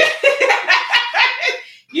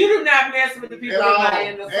 You do not mess with the people in my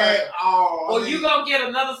inner circle. Or I mean, you gonna get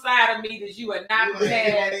another side of me that you are not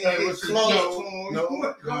prepared.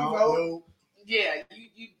 No. Yeah,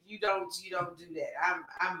 you don't do that.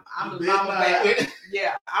 I'm a mama bear.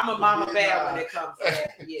 Yeah, I'm a mama bear when it comes to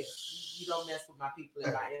that. Yeah, you don't mess with my people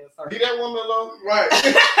in my inner circle. Leave that woman alone. right.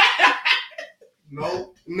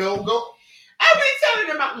 No, go. I've been telling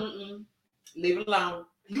them, leave it alone.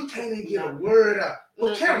 You can't even get a word out.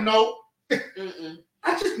 Well, can't know. Mm-mm.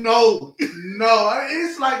 I just know. No,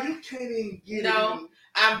 it's like you can't even get it. No,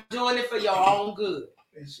 I'm doing it for your own good.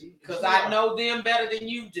 Because I know them better than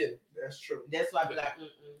you do. That's true. That's why I be like,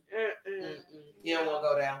 you don't want to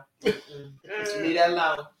go down. Leave that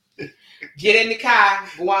alone. Get in the car,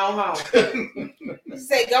 go on home. You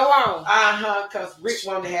say go on. Because Rick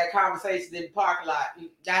wanted to have conversations in the parking lot.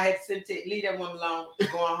 I had to send it, leave that woman alone,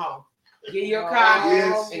 going home. Get your car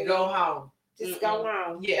and go home. Just go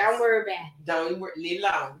on. Yes. Don't worry about it. Don't worry, leave it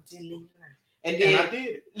alone. Just leave it alone. And then I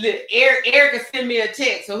did. Look, Erica sent me a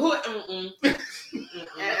text. So who?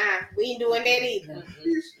 We ain't doing that either.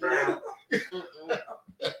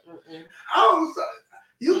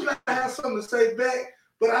 You gotta have something to say back,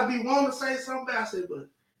 but I be wanting to say something back. I say, but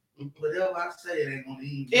whatever I say, it ain't gonna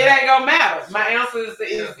even. It ain't gonna matter. My answer is Once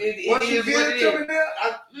you what get it it to me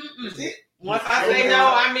is. now, Once I say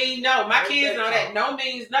no, I mean no. My kids know that. No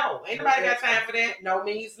means no. Ain't nobody got time for that. No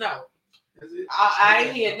means no. I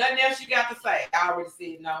ain't hear nothing else you got to say. I already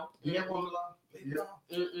said no. Leave that woman alone.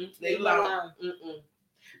 Leave it alone.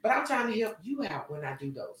 But I'm trying to help you out when I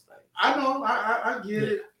do those things. I know. I get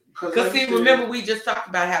it. Because see, remember we just talked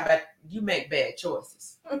about how bad you make bad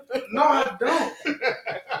choices. No, I don't.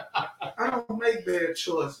 I don't make bad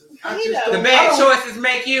choices. The bad choices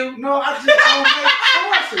make you? No, I just don't make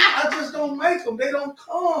choices. I just don't make them. They don't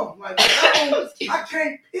come. Like I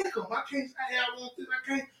can't pick them. I can't say, hey, I want this. I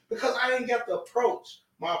can't because I ain't got the approach.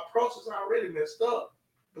 My approach is already messed up.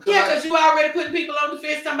 Because you already putting people on the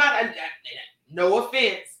fence. Somebody, no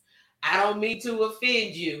offense. I don't mean to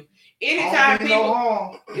offend you. Anytime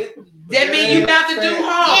people, that means you not to do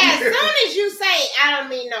harm. Yeah, as soon as you say I don't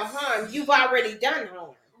mean no harm, you've already done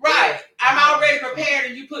harm. Right. I'm already prepared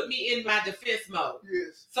and you put me in my defense mode.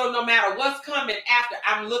 Yes. So no matter what's coming after,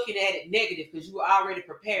 I'm looking at it negative because you already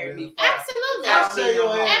prepared me for Absolutely.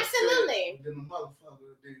 Absolutely. Then the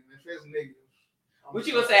motherfucker, if it's negative. What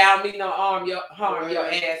you gonna say? I don't mean no harm your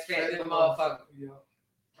ass fat in the motherfucker.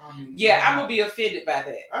 Yeah, I'm gonna be offended by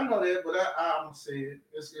that. I know that, but I'm gonna say it.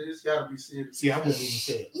 It's gotta be said. See, I wouldn't even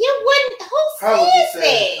say it. You wouldn't. Who says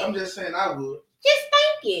that? I'm just saying I would. Just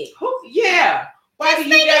think it. Yeah. Why do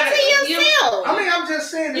you gotta to yourself? I mean, I'm just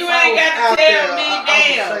saying. You ain't got to tell me,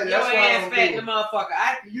 damn, your ass fat the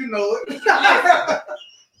motherfucker. You know it.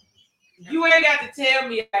 You ain't got to tell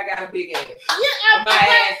me I got a big ass. My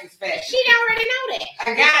ass is fat. She already know that. I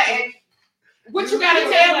got it. What you gotta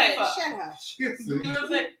tell me for? Shut up. You know what I'm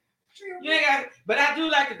saying? You ain't got, but I do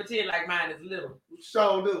like to pretend like mine is little.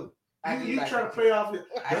 So do. You like try to play off it.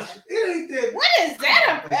 It ain't that. What is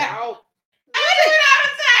that about? I do it all the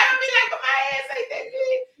time. I be like, but my ass ain't that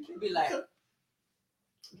big. You be like,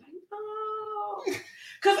 oh,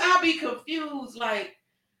 because I'll be confused. Like,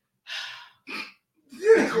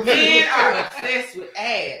 men are obsessed with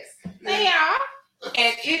ass. They are,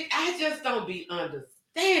 and I just don't be understanding.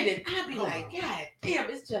 I be like, God damn,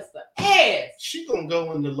 it's just the ass. She gonna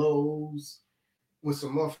go into Lowe's with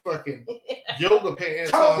some motherfucking yoga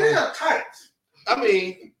pants Oh, on. they are tight. I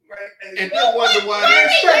mean, and then wonder why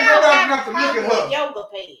you they don't have a problem with yoga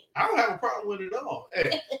pants. I don't have a problem with it at all.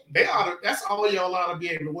 Hey, they ought to, that's all y'all ought to be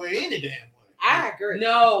able to wear any damn way. I agree.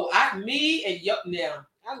 No, me and now.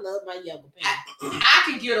 I love my yoga pants. I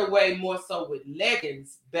can get away more so with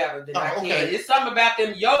leggings better than I can. It's something about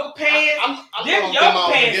them yoga pants. Them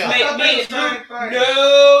yoga pants make me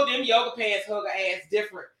no. Them yoga pants hug her ass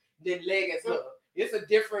different than leggings hug. It's a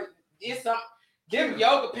different. It's some. Them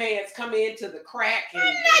yoga pants come into the crack. And,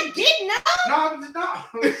 I'm not getting up. No.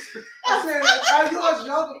 I said, are yours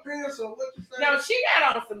yoga pants or what you say? No, she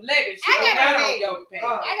got on some leggings. She got on yoga pants.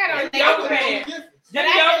 I got on yoga pants. Them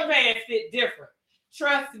yoga pants fit different.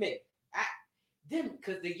 Trust me.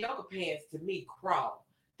 Because the yoga pants to me crawl.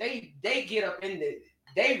 They get up in the.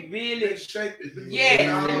 They really shape it.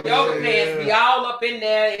 Yeah, the yoga pants be all up in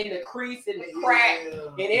there in the crease and the crack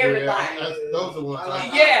and everything. Yeah, those are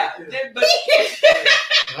ones. Yeah,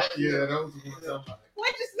 those are ones.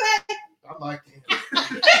 What you say? I like them.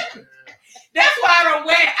 That's why I don't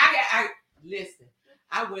wear it. I listen.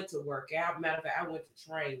 I went to work out. Matter of fact, I went to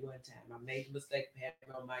train one time. I made the mistake of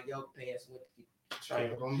having on my yoga pants. Went to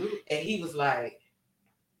train, and he was like,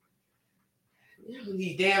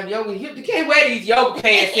 These damn yoga, you can't wear these yoga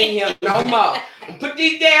pants in here no more. Put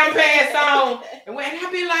these damn pants on, and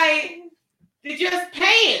I be like, they're just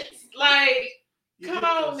pants. Like, come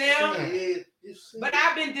on now. But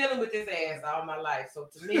I've been dealing with this ass all my life, so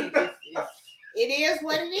to me, it is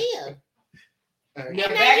what it is. Now,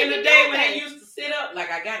 back in the day when they used to sit up,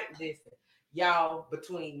 like I got it. Listen, y'all,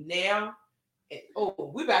 between now and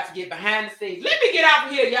we about to get behind the scenes. Let me get out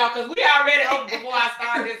of here, y'all, because we already over before I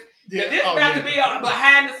start this. Yeah. This about to be a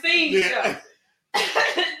behind the scenes show.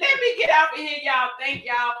 Let me get out of here, y'all. Thank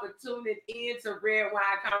y'all for tuning in to Red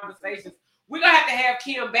Wine Conversations. We're gonna have to have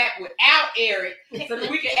Kim back without Eric so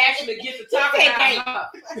that we can actually get to talk about her.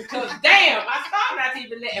 Because damn, I started not to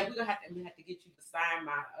even let, and we're gonna have to get you to sign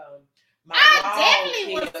my I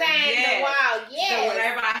definitely will sign the wall. Yes. So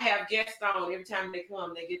whenever I have guests on, every time they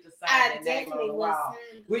come, they get to sign that name on the wall.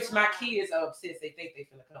 Which my kids are obsessed. They think they're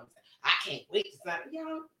gonna come. I can't wait to sign it.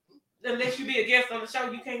 Y'all, unless you be a guest on the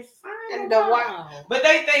show, you can't sign the wall. But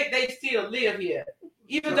they think they still live here,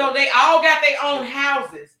 even though they all got their own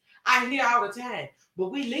houses. I hear all the time,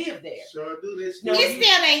 but we live there. Sure do this. No, it's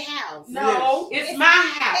still their house. No, yes. It's my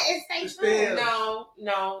house. It's their home.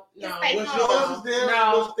 No. What's yours is there?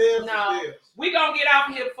 No. We gonna get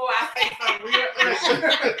off here before I say something real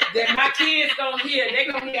urgent that my kids gonna hear. They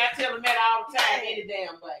gonna hear I tell them that all the time, any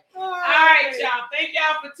damn way. All right, y'all. Thank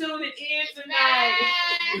y'all for tuning in tonight.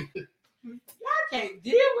 Y'all can't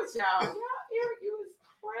deal with y'all. Y'all, Eric, you was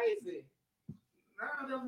crazy.